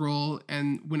his role,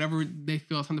 and whenever they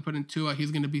feel it's time to put in Tua, he's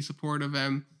going to be supportive.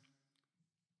 And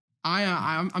I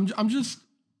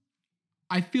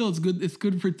feel it's good. It's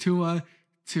good for Tua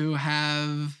to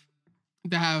have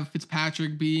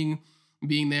Fitzpatrick being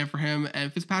there for him,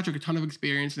 and Fitzpatrick a ton of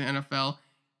experience in the NFL.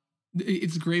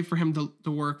 It's great for him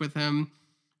to work with him.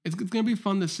 It's going to be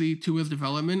fun to see Tua's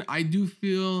development. I do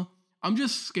feel I'm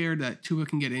just scared that Tua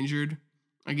can get injured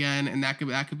again, and that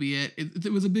could be it.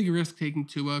 It was a big risk taking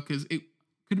Tua because it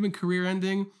could have been career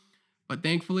ending, but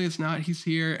thankfully it's not. He's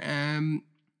here, and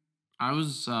I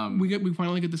was we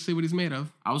finally get to see what he's made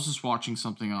of. I was just watching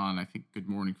something on, I think, Good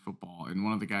Morning Football, and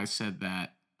one of the guys said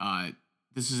that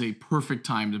this is a perfect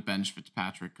time to bench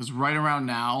Fitzpatrick because right around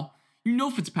now,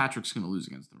 Fitzpatrick's going to lose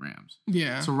against the Rams.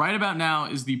 Yeah. So right about now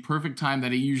is the perfect time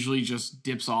that he usually just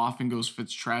dips off and goes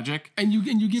Fitztragic. And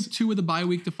you give Tua the bye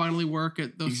week to finally work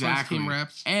at those first team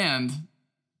reps. And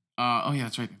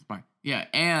that's right, the bye. Yeah,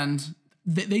 and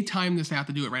they timed this out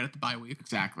to do it right at the bye week.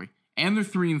 Exactly. And they're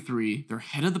 3-3. They're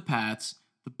ahead of the Pats.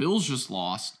 The Bills just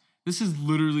lost. This is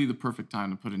literally the perfect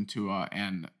time to put in Tua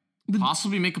and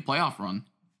possibly make a playoff run.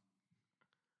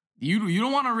 You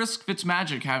don't want to risk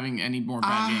Fitzmagic having any more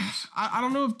bad games. I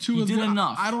don't know if Tua's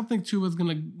enough. I don't think Tua's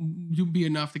gonna be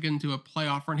enough to get into a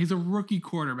playoff run. He's a rookie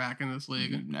quarterback in this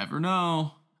league. You never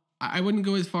know. I wouldn't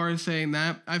go as far as saying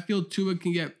that. I feel Tua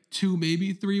can get 2,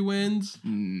 maybe 3 wins.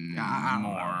 More.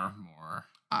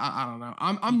 I don't know.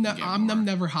 I'm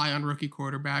never high on rookie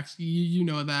quarterbacks. You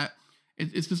know that.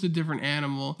 It's just a different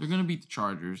animal. They're gonna beat the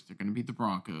Chargers. They're gonna beat the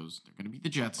Broncos. They're gonna beat the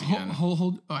Jets again.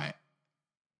 Hold. All right.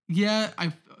 Yeah,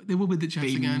 they will beat the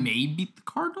Jets again. They may beat the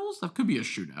Cardinals. That could be a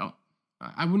shootout.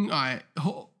 I wouldn't. All right,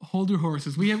 hold your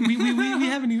horses. We haven't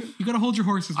even. You gotta hold your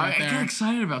horses right there. I get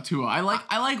excited about Tua. I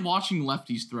like watching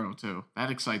lefties throw too. That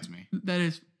excites me. That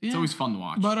is. Yeah. It's always fun to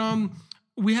watch. But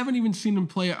we haven't even seen him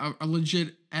play a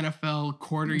legit NFL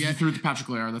quarter yet. He threw it to Patrick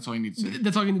Laird. That's all you need to see.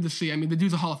 That's all you need to see. I mean, the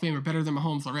dude's a Hall of Famer, better than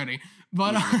Mahomes already.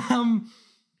 But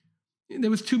there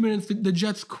was 2 minutes. The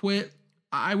Jets quit.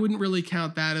 I wouldn't really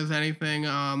count that as anything.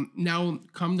 Now,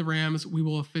 come the Rams, we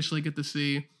will officially get to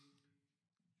see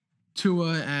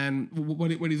Tua and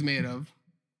what he's made of.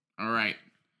 All right.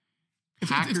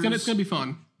 It's gonna be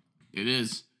fun. It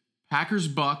is. Packers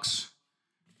Bucks.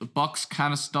 The Bucks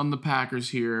kind of stunned the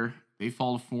Packers here. They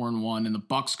fall to 4-1, and the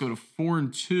Bucks go to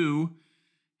 4-2.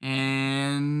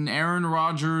 And Aaron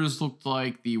Rodgers looked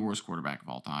like the worst quarterback of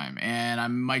all time. And I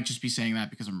might just be saying that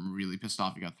because I'm really pissed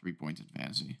off he got 3 points in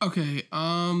fantasy. Okay.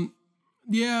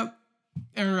 Yeah,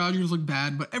 Aaron Rodgers looked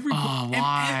bad, but every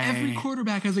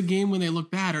quarterback has a game when they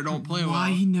look bad or don't play well. Why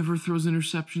he never throws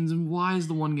interceptions, and why is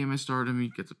the one game I started him, he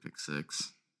gets a pick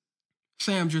 6?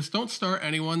 Sam, just don't start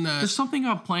anyone that... There's something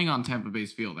about playing on Tampa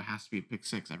Bay's field. It has to be a pick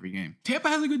 6 every game. Tampa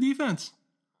has a good defense.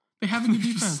 They have a good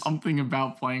defense. Something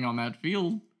about playing on that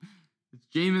field. It's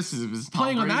Jameis. It's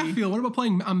playing on that field. What about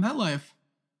playing on MetLife?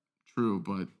 True,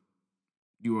 but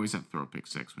you always have to throw a pick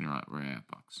 6 when you're at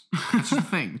Bucks. That's the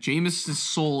thing. Jameis'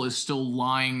 soul is still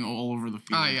lying all over the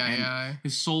field.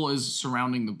 His soul is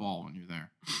surrounding the ball when you're there.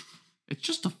 It's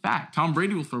just a fact. Tom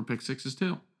Brady will throw pick 6s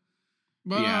too.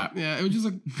 But yeah, it was just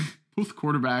like both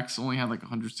quarterbacks only had like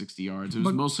 160 yards. It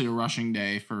was mostly a rushing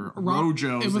day for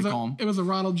Rojo, as they call him. It was a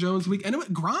Ronald Jones week, and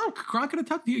Gronk had a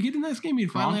touchdown. He did a nice game. He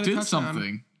finally had a touchdown.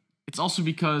 Something. It's also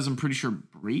because I'm pretty sure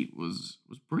Brate was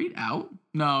Brate out?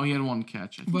 No, he had one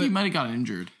catch. I think he might have gotten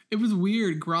injured. It was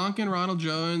weird. Gronk and Ronald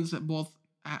Jones both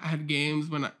had games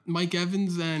when Mike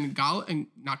Evans and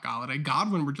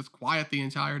Godwin were just quiet the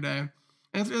entire day.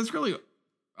 And it's really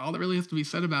all that really has to be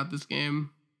said about this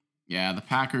game. Yeah, the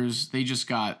Packers, they just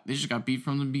got beat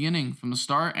from the beginning, from the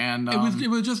start, and it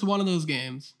was just one of those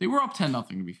games. They were up 10-0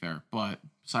 to be fair, but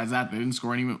besides that, they didn't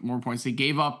score any more points. They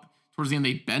gave up towards the end.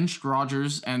 They benched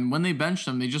Rodgers, and when they benched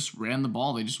him, they just ran the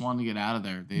ball. They just wanted to get out of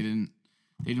there. They didn't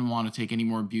want to take any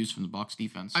more abuse from the Bucs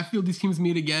defense. I feel these teams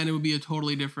meet again, it would be a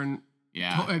totally different.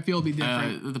 Yeah, I feel it'd be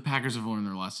different. The Packers have learned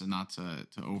their lesson not to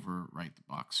overwrite the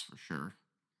Bucs for sure.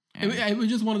 It was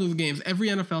just one of those games. Every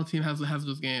NFL team has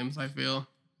those games. I feel.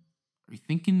 Are you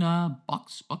thinking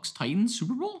Bucs Titans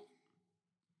Super Bowl?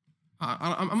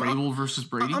 Vrabel versus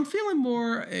Brady. I'm feeling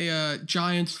more a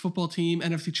Giants football team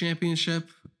NFC Championship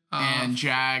and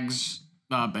Jags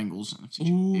Bengals. Ooh,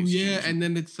 AFC yeah, Championship. and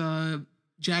then it's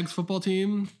Jags football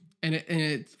team, and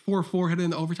it's 4-4 headed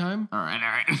into overtime. All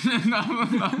right.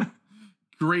 No.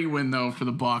 Great win though for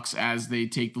the Bucs as they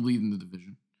take the lead in the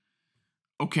division.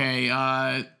 Okay,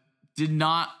 I'm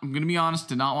gonna be honest,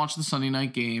 did not watch the Sunday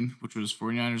night game, which was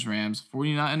 49ers Rams.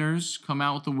 49ers come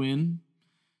out with the win.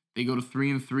 They go to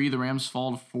 3-3. The Rams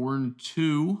fall to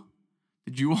 4-2.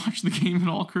 Did you watch the game at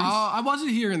all, Chris? I watched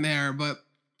it here and there, but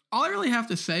all I really have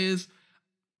to say is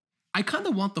I kind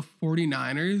of want the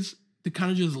 49ers to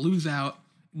kind of just lose out,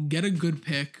 get a good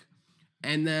pick,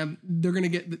 and then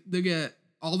they get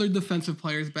all their defensive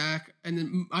players back. And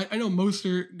then I know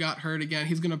Mostert got hurt again.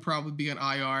 He's going to probably be an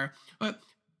IR. But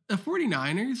the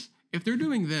 49ers, if they're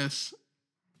doing this,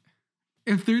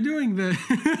 who's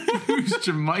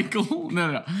JaMychal?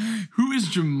 No. Who is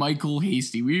JaMychal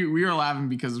Hasty? We are laughing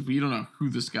because we don't know who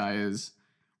this guy is.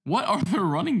 What are their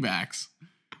running backs?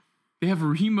 They have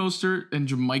Raheem Mostert and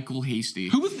JaMychal Hasty.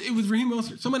 It was Raheem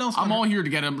Mostert. Someone else. I'm all here to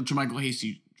get a JaMychal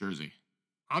Hasty jersey.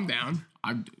 I'm down.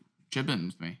 Chip in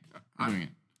with me. I'm doing it.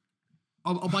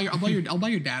 I'll buy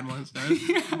your dad one instead.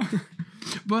 Yeah.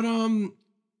 But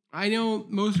I know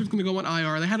Mostert's gonna go on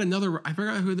IR. They had another. I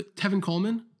forgot who. Tevin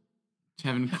Coleman.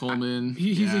 Tevin Coleman.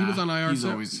 He was on IR. He's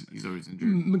always injured.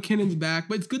 McKinnon's back,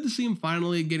 but it's good to see him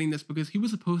finally getting this because he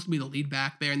was supposed to be the lead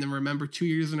back there, and then remember 2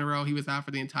 years in a row he was out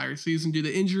for the entire season due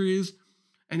to injuries,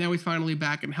 and now he's finally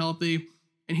back and healthy,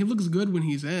 and he looks good when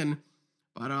he's in.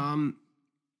 But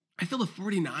I feel the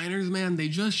 49ers, man, they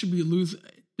just should be losing.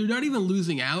 They're not even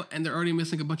losing out, and they're already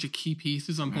missing a bunch of key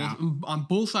pieces on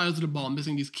both sides of the ball,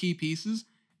 missing these key pieces,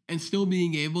 and still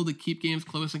being able to keep games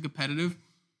close and competitive.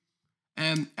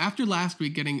 And after last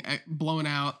week getting blown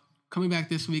out, coming back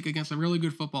this week against a really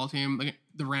good football team, like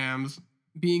the Rams,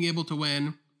 being able to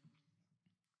win,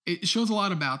 it shows a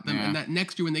lot about them. And that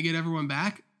next year when they get everyone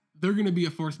back, they're going to be a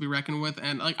force to be reckoned with.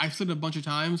 And like I've said a bunch of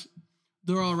times,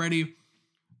 they're already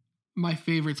my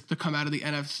favorites to come out of the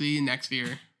NFC next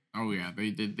year. Oh yeah,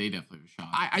 they definitely have a shot.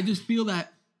 I just feel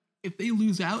that if they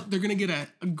lose out, they're going to get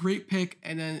a great pick,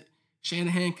 and then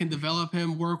Shanahan can develop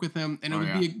him, work with him, and it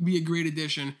would be a great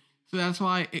addition. So that's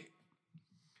why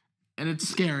it's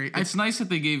scary. It's nice that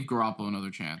they gave Garoppolo another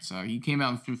chance. He came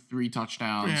out and threw 3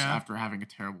 touchdowns after having a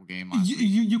terrible game last week.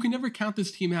 You can never count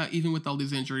this team out even with all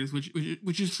these injuries,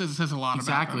 which just says a lot about them.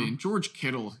 Exactly. And George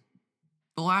Kittle,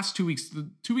 the last 2 weeks, the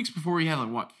 2 weeks before he had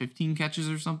 15 catches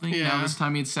or something. Yeah. Now this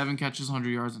time he had 7 catches, 100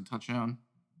 yards, and touchdown.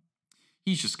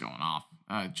 He's just going off.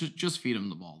 Just feed him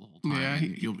the ball the whole time. Yeah,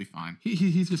 he'll be fine.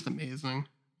 He's just amazing.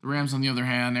 The Rams, on the other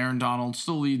hand, Aaron Donald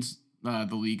still leads the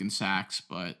league in sacks,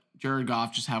 but Jared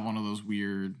Goff just had one of those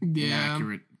weird,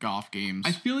 inaccurate Goff games.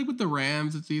 I feel like with the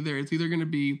Rams, it's either going to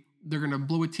be they're going to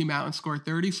blow a team out and score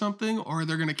 30 something, or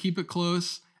they're going to keep it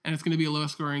close and it's going to be a low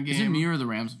scoring game. Is it me or the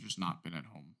Rams have just not been at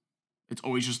home? It's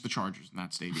always just the Chargers in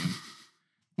that stadium.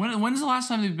 When's the last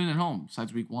time they've been at home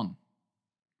besides week 1?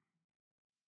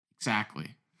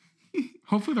 Exactly.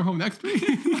 Hopefully they're home next week.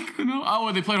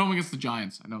 Oh, they played home against the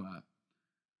Giants. I know that.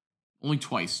 Only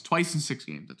twice in 6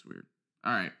 games. That's weird.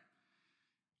 All right.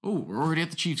 Oh, we're already at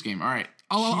the Chiefs game. All right.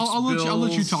 I'll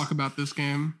let you talk about this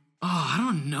game. Oh, I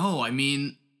don't know. I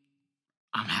mean,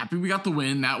 I'm happy we got the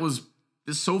win. That was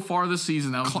so far this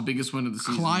season. That was the biggest win of the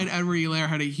season. Clyde Edward-Helaire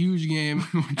had a huge game.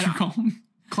 What'd you call him?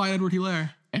 Clyde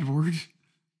Edward-Helaire. Edward?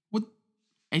 What?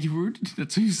 Edward?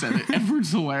 That's who you said it.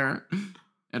 Edward's Hilaire.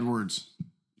 Edwards.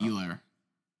 Hilaire.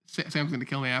 Sam's gonna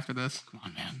kill me after this. Come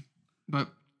on, man. But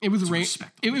it was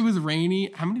it was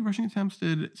rainy. How many rushing attempts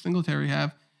did Singletary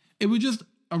have? It was just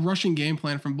a rushing game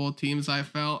plan from both teams. I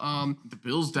felt the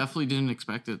Bills definitely didn't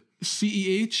expect it.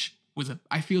 CEH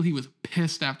I feel he was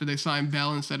pissed after they signed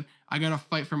Bell and said, I gotta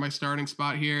fight for my starting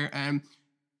spot here. And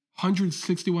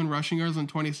 161 rushing yards on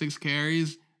 26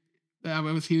 carries. That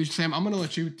was huge. Sam, I'm gonna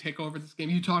let you take over this game.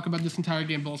 You talk about this entire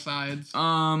game, both sides.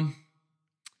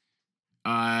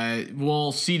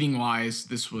 Well, seating wise,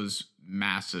 this was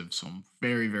massive, so I'm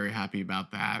very, very happy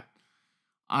about that.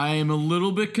 I am a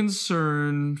little bit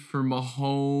concerned for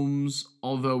Mahomes,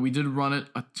 although we did run it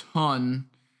a ton.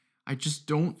 I just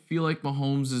don't feel like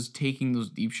Mahomes is taking those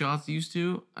deep shots he used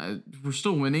to. We're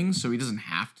still winning, so he doesn't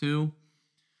have to.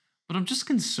 But I'm just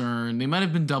concerned. They might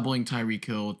have been doubling Tyreek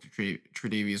Hill,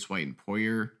 Tre'Davious White, and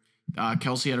Poyer.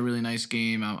 Kelsey had a really nice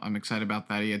game. I'm excited about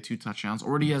that. He had 2 touchdowns.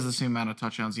 Already has the same amount of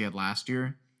touchdowns he had last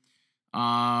year.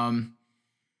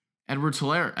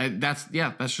 Edwards-Helaire.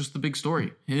 That's just the big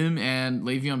story. Him and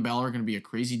Le'Veon Bell are going to be a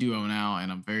crazy duo now, and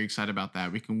I'm very excited about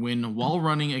that. We can win while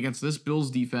running against this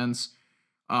Bills defense.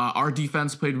 Our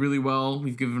defense played really well.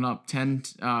 We've given up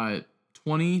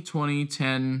 20, 20,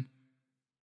 10.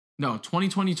 No,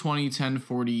 2020, 20, 10,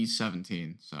 40,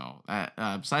 17. So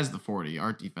besides the 40,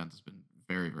 our defense has been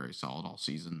very, very solid all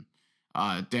season.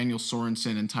 Daniel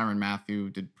Sorensen and Tyrann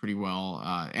Mathieu did pretty well,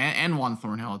 and Juan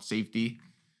Thornhill at safety.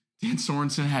 Dan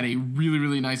Sorensen had a really,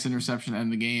 really nice interception to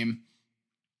end the game.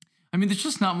 I mean, there's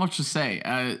just not much to say.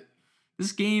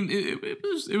 This game,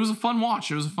 it was a fun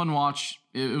watch. It was a fun watch.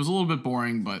 It was a little bit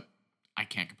boring, but I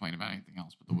can't complain about anything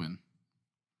else but the win.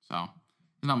 So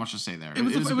there's not much to say there. It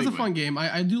was a fun game.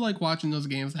 I do like watching those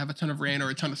games that have a ton of rain or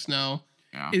a ton of snow.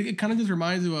 Yeah. It kind of just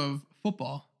reminds you of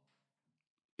football.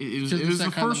 It was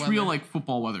the first real like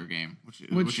football weather game,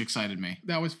 which excited me.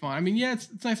 That was fun. I mean, yeah,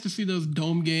 it's nice to see those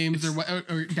dome games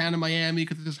or down in Miami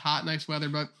because it's just hot, nice weather.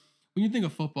 But when you think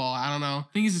of football, I don't know.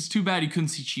 Thing is, it's too bad you couldn't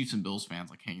see Chiefs and Bills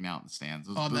fans like hanging out in the stands.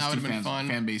 Those that would have been fun.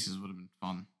 Fan bases would have been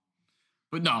fun.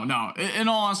 But no. In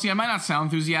all honesty, I might not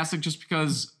sound enthusiastic just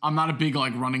because I'm not a big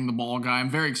like running the ball guy. I'm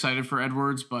very excited for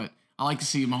Edwards, but I like to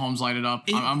see Mahomes light it up.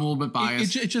 I'm a little bit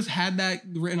biased. It just had that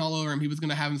written all over him. He was going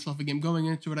to have himself a game. Going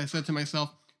into it, I said to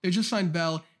myself, they just signed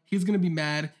Bell. He's going to be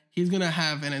mad. He's going to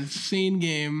have an insane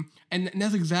game. And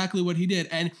that's exactly what he did.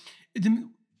 And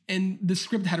the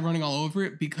script had running all over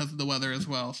it because of the weather as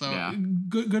well. So yeah.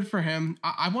 Good for him.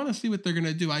 I want to see what they're going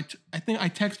to do. I think I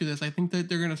texted this. I think that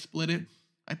they're going to split it.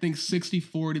 I think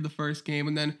 60-40 the first game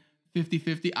and then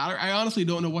 50-50. I honestly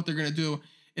don't know what they're going to do.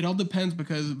 It all depends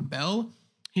because Bell,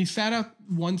 he sat out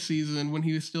one season when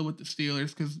he was still with the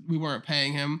Steelers because we weren't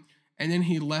paying him. And then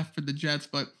he left for the Jets.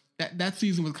 But that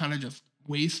season was kind of just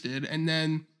wasted. And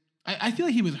then I feel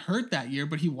like he was hurt that year,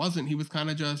 but he wasn't. He was kind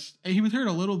of he was hurt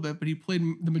a little bit, but he played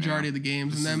the majority of the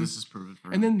games. This is proven for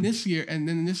him. And then this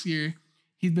year,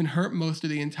 he's been hurt most of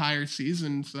the entire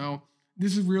season. So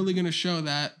this is really going to show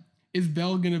that is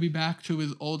Bell going to be back to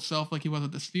his old self like he was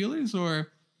at the Steelers, or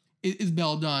is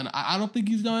Bell done? I don't think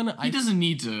he's done. He doesn't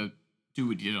need to do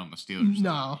what he did on the Steelers.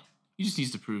 No. He just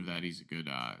needs to prove that he's a good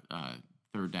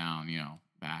third down,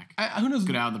 back. Who knows?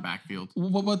 Get out of the backfield.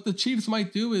 What the Chiefs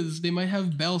might do is they might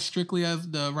have Bell strictly as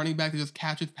the running back that just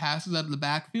catches passes out of the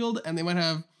backfield, and they might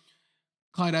have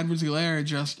Clyde Edwards-Helaire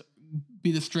just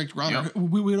be the strict runner. Yep.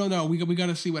 We don't know. We got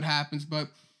to see what happens, but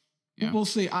we'll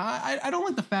see. I don't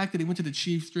like the fact that he went to the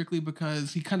Chiefs strictly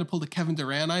because he kind of pulled a Kevin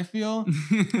Durant, I feel,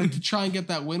 to try and get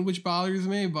that win, which bothers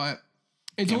me, but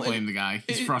can't blame the guy.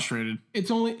 He's frustrated. It's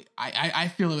only I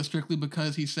feel it was strictly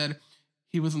because he said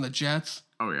he was in the Jets.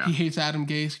 Oh yeah. He hates Adam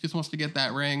Gase. He just wants to get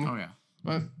that ring. Oh yeah.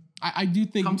 But I do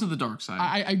think come to the dark side.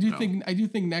 I do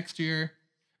think next year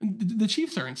the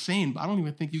Chiefs are insane, but I don't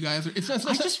even think you guys are.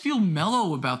 I just feel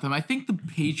mellow about them. I think the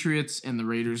Patriots and the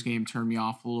Raiders game turned me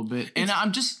off a little bit, and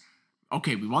I'm just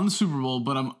okay. We won the Super Bowl,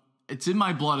 but it's in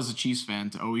my blood as a Chiefs fan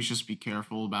to always just be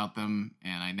careful about them,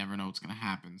 and I never know what's going to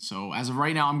happen. So as of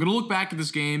right now, I'm going to look back at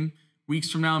this game weeks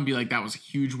from now and be like, that was a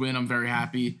huge win. I'm very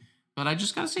happy. But I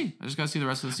just got to see. The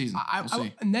rest of the season. We'll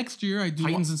see. Next year, I do.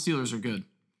 Titans and Steelers are good.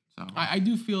 So I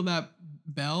do feel that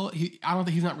Bell, I don't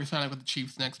think he's not resigning with the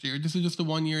Chiefs next year. This is just a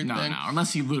 1 year thing. No,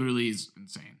 unless he literally is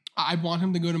insane. I want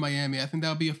him to go to Miami. I think that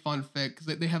would be a fun fit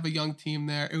because they have a young team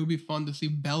there. It would be fun to see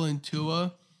Bell and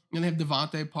Tua. And they have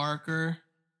Devontae Parker,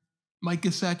 Mike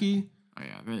Gesicki. Oh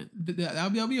yeah,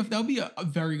 that'll be a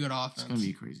very good offense. It's gonna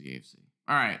be a crazy AFC.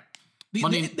 All right, the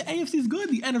AFC is good.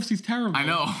 The NFC is terrible. I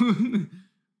know.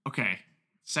 Okay,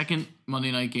 second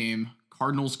Monday night game: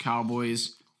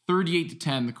 Cardinals-Cowboys.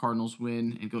 38-10, the Cardinals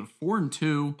win and go to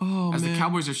 4-2. Oh, as the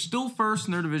Cowboys are still first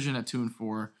in their division at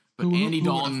 2-4. But Andy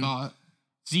Dalton,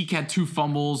 Zeke had 2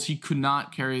 fumbles. He could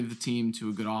not carry the team to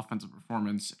a good offensive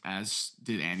performance, as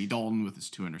did Andy Dalton with his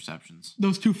 2 interceptions.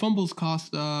 Those 2 fumbles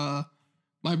cost my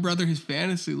brother his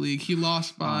fantasy league. He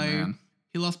lost by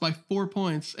 4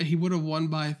 points, and he would have won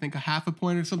by I think a half a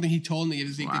point or something. He told me if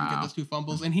Zeke didn't get those 2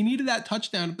 fumbles, and he needed that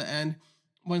touchdown at the end.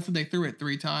 Once they threw it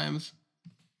 3 times.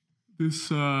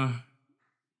 This I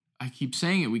keep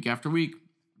saying it week after week.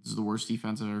 This is the worst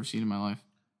defense I've ever seen in my life.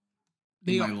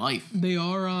 They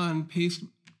are on pace.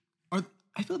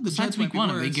 I feel like the Jets week might be 1.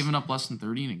 worse. Have they given up less than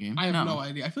 30 in a game? I have no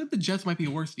idea. I feel like the Jets might be a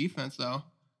worse defense though.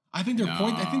 I think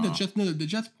the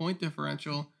Jets point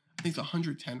differential I think it's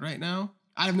 110 right now.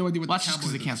 I have no idea what that's just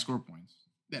because they can't score points.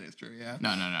 That is true, yeah.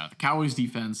 No. The Cowboys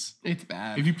defense. It's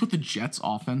bad. If you put the Jets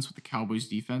offense with the Cowboys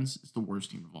defense, it's the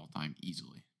worst team of all time,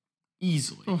 easily.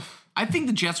 Oof. I think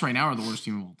the Jets right now are the worst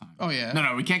team of all time. Oh, yeah.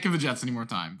 No, we can't give the Jets any more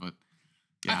time, but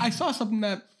yeah. I saw something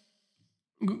that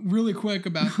really quick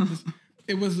about this.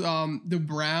 It was the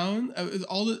Brown. It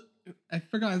was I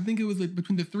forgot. I think it was like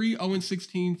between the 3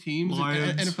 0-16 teams,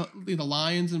 NFL, the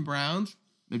Lions and Browns.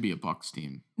 They'd be a Bucks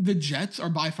team. The Jets are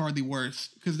by far the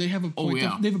worst because they have a point.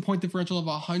 They have a point differential of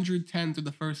 110 through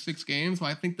the first 6 games. So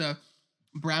I think the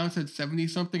Browns had 70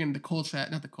 something, and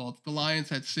the Lions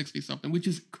had 60 something, which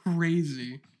is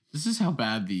crazy. This is how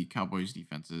bad the Cowboys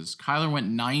defense is. Kyler went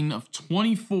 9 of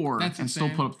 24 That's and still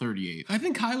insane. put up 38. I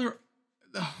think Kyler,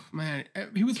 oh man,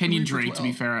 he was Kenyon 3 for Drake, to be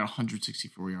 12. fair, at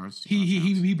 164 yards.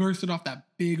 He bursted off that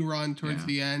big run towards Yeah.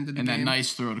 the end of the and game. that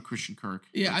nice throw to Christian Kirk.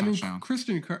 Yeah, for a I mean, touchdown.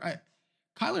 Christian Kirk,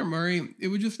 Kyler Murray, it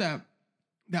was just that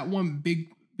one big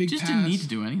just pass. didn't need to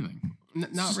do anything. Not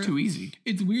It's just really. too easy.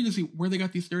 It's weird to see where they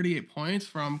got these 38 points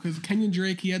from, because Kenyon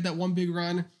Drake, he had that one big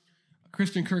run.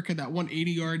 Christian Kirk had that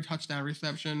 180-yard touchdown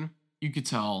reception. You could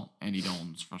tell Andy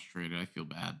Dalton's frustrated. I feel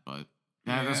bad, but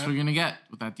that's Yeah. what you're going to get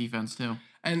with that defense, too.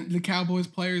 And the Cowboys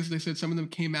players, they said some of them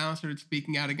came out and started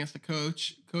speaking out against the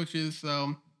coaches.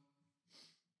 So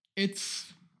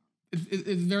it's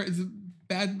a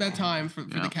bad time for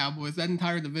Yeah. the Cowboys. That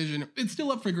entire division, it's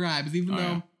still up for grabs, even Oh,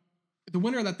 though yeah. the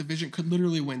winner of that division could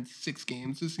literally win 6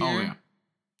 games this year. Oh, yeah.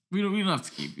 We don't have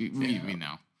to keep. We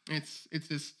know. It's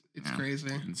Yeah. crazy.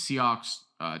 And Seahawks,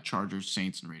 Chargers,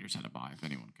 Saints, and Raiders had a bye, if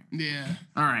anyone cares. Yeah.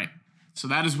 All right. So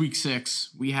that is week 6.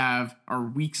 We have our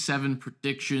week 7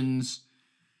 predictions.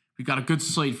 We got a good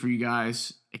slate for you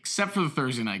guys, except for the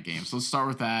Thursday night game. So let's start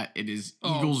with that. It is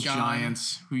Oh, Eagles, God.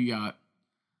 Giants. Who you got?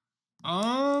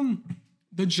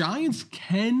 The Giants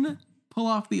can pull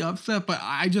off the upset, but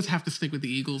I just have to stick with the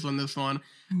Eagles on this one.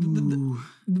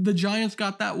 The Giants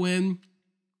got that win.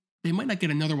 They might not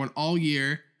get another one all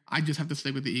year. I just have to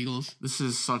stick with the Eagles. This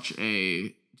is such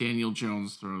a Daniel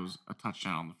Jones throws a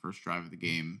touchdown on the first drive of the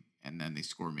game, and then they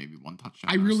score maybe one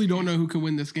touchdown. I really don't know who can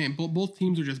win this game. Both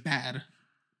teams are just bad.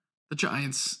 The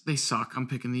Giants, they suck. I'm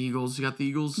picking the Eagles. You got the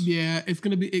Eagles? Yeah, it's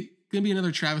gonna be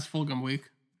another Travis Fulgham week.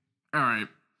 All right.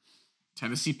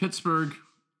 Tennessee, Pittsburgh.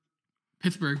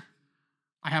 Pittsburgh.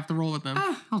 I have to roll with them.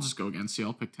 I'll just go against you.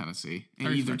 I'll pick Tennessee. And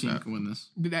I either respect team that. can win this.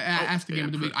 That's the game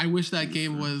of the yeah, week. I wish that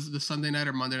game was the Sunday night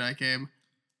or Monday night game.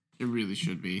 It really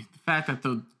should be. The fact that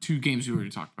the 2 games we already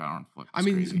talked about aren't flipped. I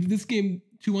mean, crazy. this game,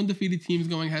 2 undefeated teams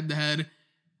going head to head,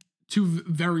 2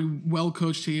 very well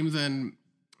coached teams, and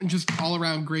just all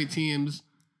around great teams.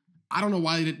 I don't know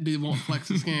why they won't flex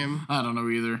this game. I don't know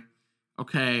either.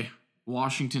 Okay.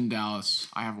 Washington, Dallas.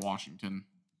 I have Washington.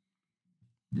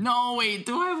 No, wait.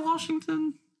 Do I have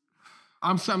Washington?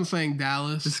 I'm saying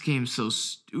Dallas. This game's so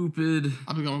stupid.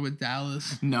 I'm going with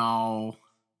Dallas. No.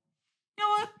 You know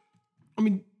what? I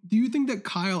mean, do you think that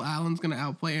Kyle Allen's going to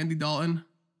outplay Andy Dalton?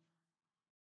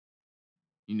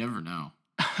 You never know.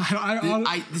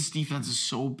 This This defense is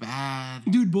so bad.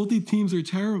 dude, both these teams are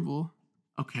terrible.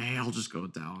 Okay, I'll just go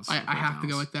with Dallas. I have to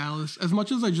go with Dallas. As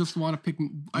much as I just want to pick...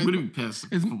 I'm going to be pissed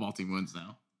if the football team wins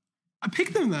now. I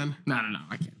picked them then. No,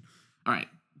 I can't. All right.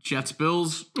 Jets,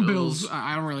 Bills. Bills.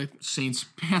 I don't really... Saints,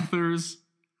 Panthers.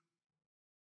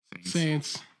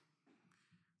 Saints.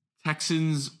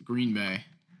 Texans, Green Bay.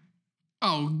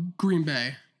 Oh, Green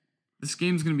Bay. This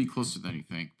game's going to be closer than you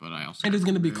think, but I also... It is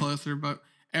going to be Green Bay. closer, but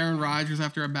Aaron Rodgers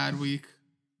after a bad week.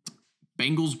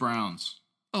 Bengals, Browns.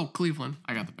 Oh, Cleveland.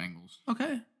 I got the Bengals.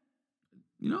 Okay.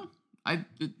 You know,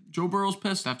 Joe Burrow's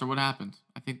pissed after what happened.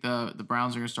 I think the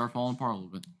Browns are going to start falling apart a little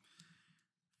bit.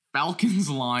 Falcons,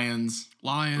 Lions.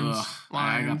 Lions. Ugh,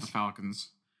 Lions. I got the Falcons.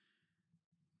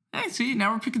 Hey, see,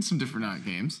 now we're picking some different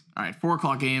games. All right, 4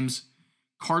 o'clock games.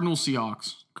 Cardinals,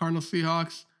 Seahawks. Cardinals,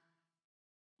 Seahawks.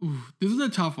 Ooh, this is a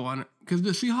tough one because the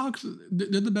Seahawks,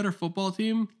 they're the better football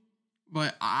team,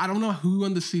 but I don't know who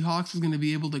on the Seahawks is going to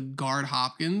be able to guard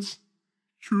Hopkins.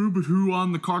 True, but who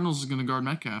on the Cardinals is going to guard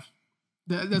Metcalf?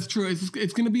 That's true. It's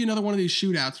going to be another one of these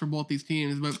shootouts for both these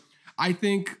teams, but I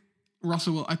think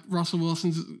Russell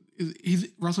Wilson's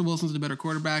the better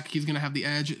quarterback. He's going to have the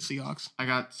edge at Seahawks. I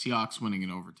got Seahawks winning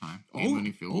in overtime.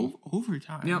 Winning field goal.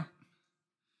 Overtime. Yep.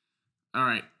 All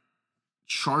right.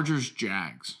 Chargers,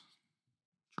 Jags.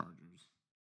 Chargers.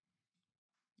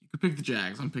 You could pick the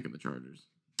Jags. I'm picking the Chargers.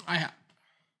 I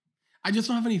just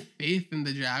don't have any faith in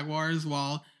the Jaguars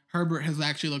while Herbert has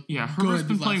actually looked good. Herbert's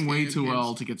been these playing last way few too games.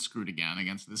 well to get screwed again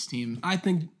against this team. I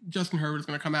think Justin Herbert's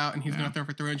going to come out and he's going to throw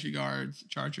for 300 yards.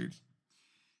 Chargers.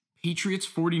 Patriots,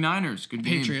 49ers. Good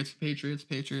game. Patriots. Patriots,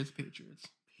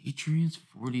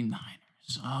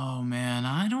 49ers. Oh, man.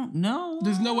 I don't know.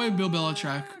 There's no way Bill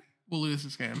Belichick will lose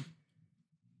this game.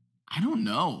 I don't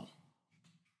know.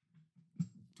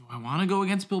 Do I want to go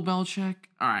against Bill Belichick?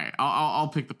 All right. I'll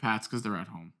pick the Pats because they're at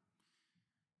home.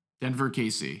 Denver,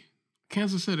 KC.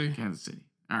 Kansas City. Kansas City.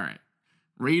 All right.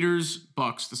 Raiders,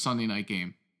 Bucks, the Sunday night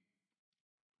game.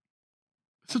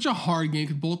 Such a hard game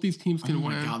because both these teams can Oh my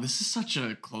win. God, this is such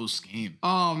a close game.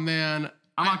 Oh man,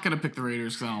 I'm not gonna pick the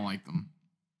Raiders because I don't like them.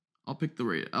 I'll pick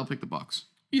the Bucks.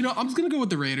 You know, I'm just gonna go with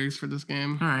the Raiders for this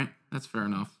game. All right, that's fair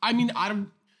enough. I mean,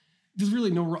 there's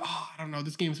really no. I don't know.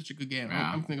 This game is such a good game.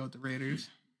 Yeah. I'm gonna go with the Raiders.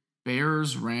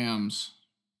 Bears, Rams.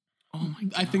 Oh my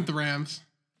God. I think the Rams.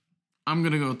 I'm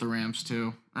gonna go with the Rams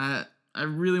too. I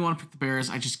really want to pick the Bears.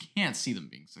 I just can't see them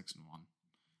being 6-1.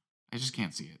 I just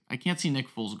can't see it. I can't see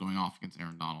Nick Foles going off against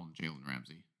Aaron Donald and Jalen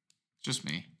Ramsey. It's just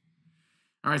me.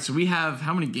 All right, so we have,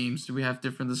 how many games do we have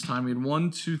different this time? We had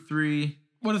 1, 2, 3.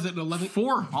 What is it? 11.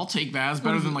 4. I'll take that. It's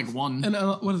better than like 1. And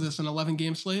what is this? An 11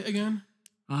 game slate again?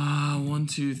 1,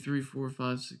 2, 3, 4,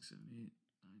 5, 6, 7, 8, 9,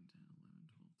 10, 11,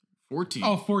 12, 13, 14.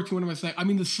 Oh, 14. What am I saying? I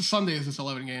mean, this Sunday is just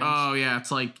 11 games. Oh yeah,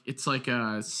 it's like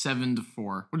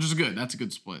 7-4, which is good. That's a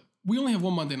good split. We only have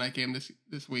one Monday night game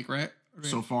this week, right?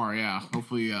 So far, yeah.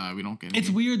 Hopefully, we don't get. It's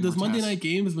weird. Those Monday tests. night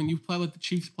games when you play like the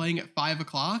Chiefs playing at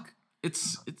 5:00. It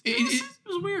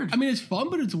was weird. I mean, it's fun,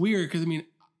 but it's weird because I mean,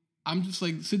 I'm just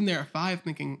like sitting there at 5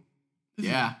 thinking.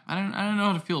 Yeah, I don't know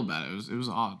how to feel about it. It was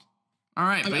odd. All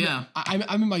right, but yeah,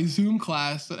 I'm in my Zoom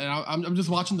class and I'm just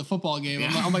watching the football game.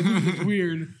 Yeah. I'm like, this is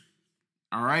weird.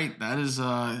 All right, that is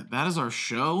our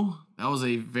show. That was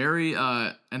a very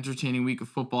entertaining week of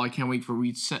football. I can't wait for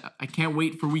week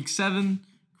 7.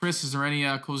 Chris, is there any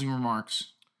closing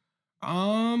remarks?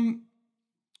 No.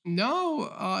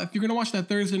 If you're gonna watch that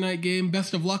Thursday night game,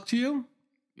 best of luck to you.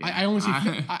 Yeah, I only see.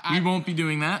 We won't be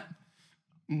doing that.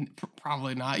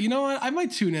 Probably not. You know what? I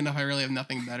might tune in if I really have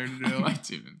nothing better to do. I might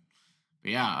tune in. But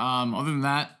yeah. Other than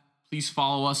that, please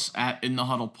follow us at In the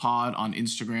Huddle Pod on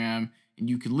Instagram, and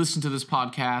you can listen to this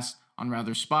podcast on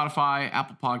Spotify,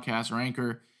 Apple Podcasts, or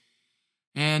Anchor.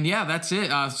 And yeah, that's it.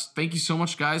 Thank you so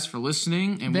much, guys, for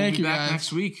listening, and we'll be back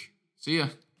next week. See ya.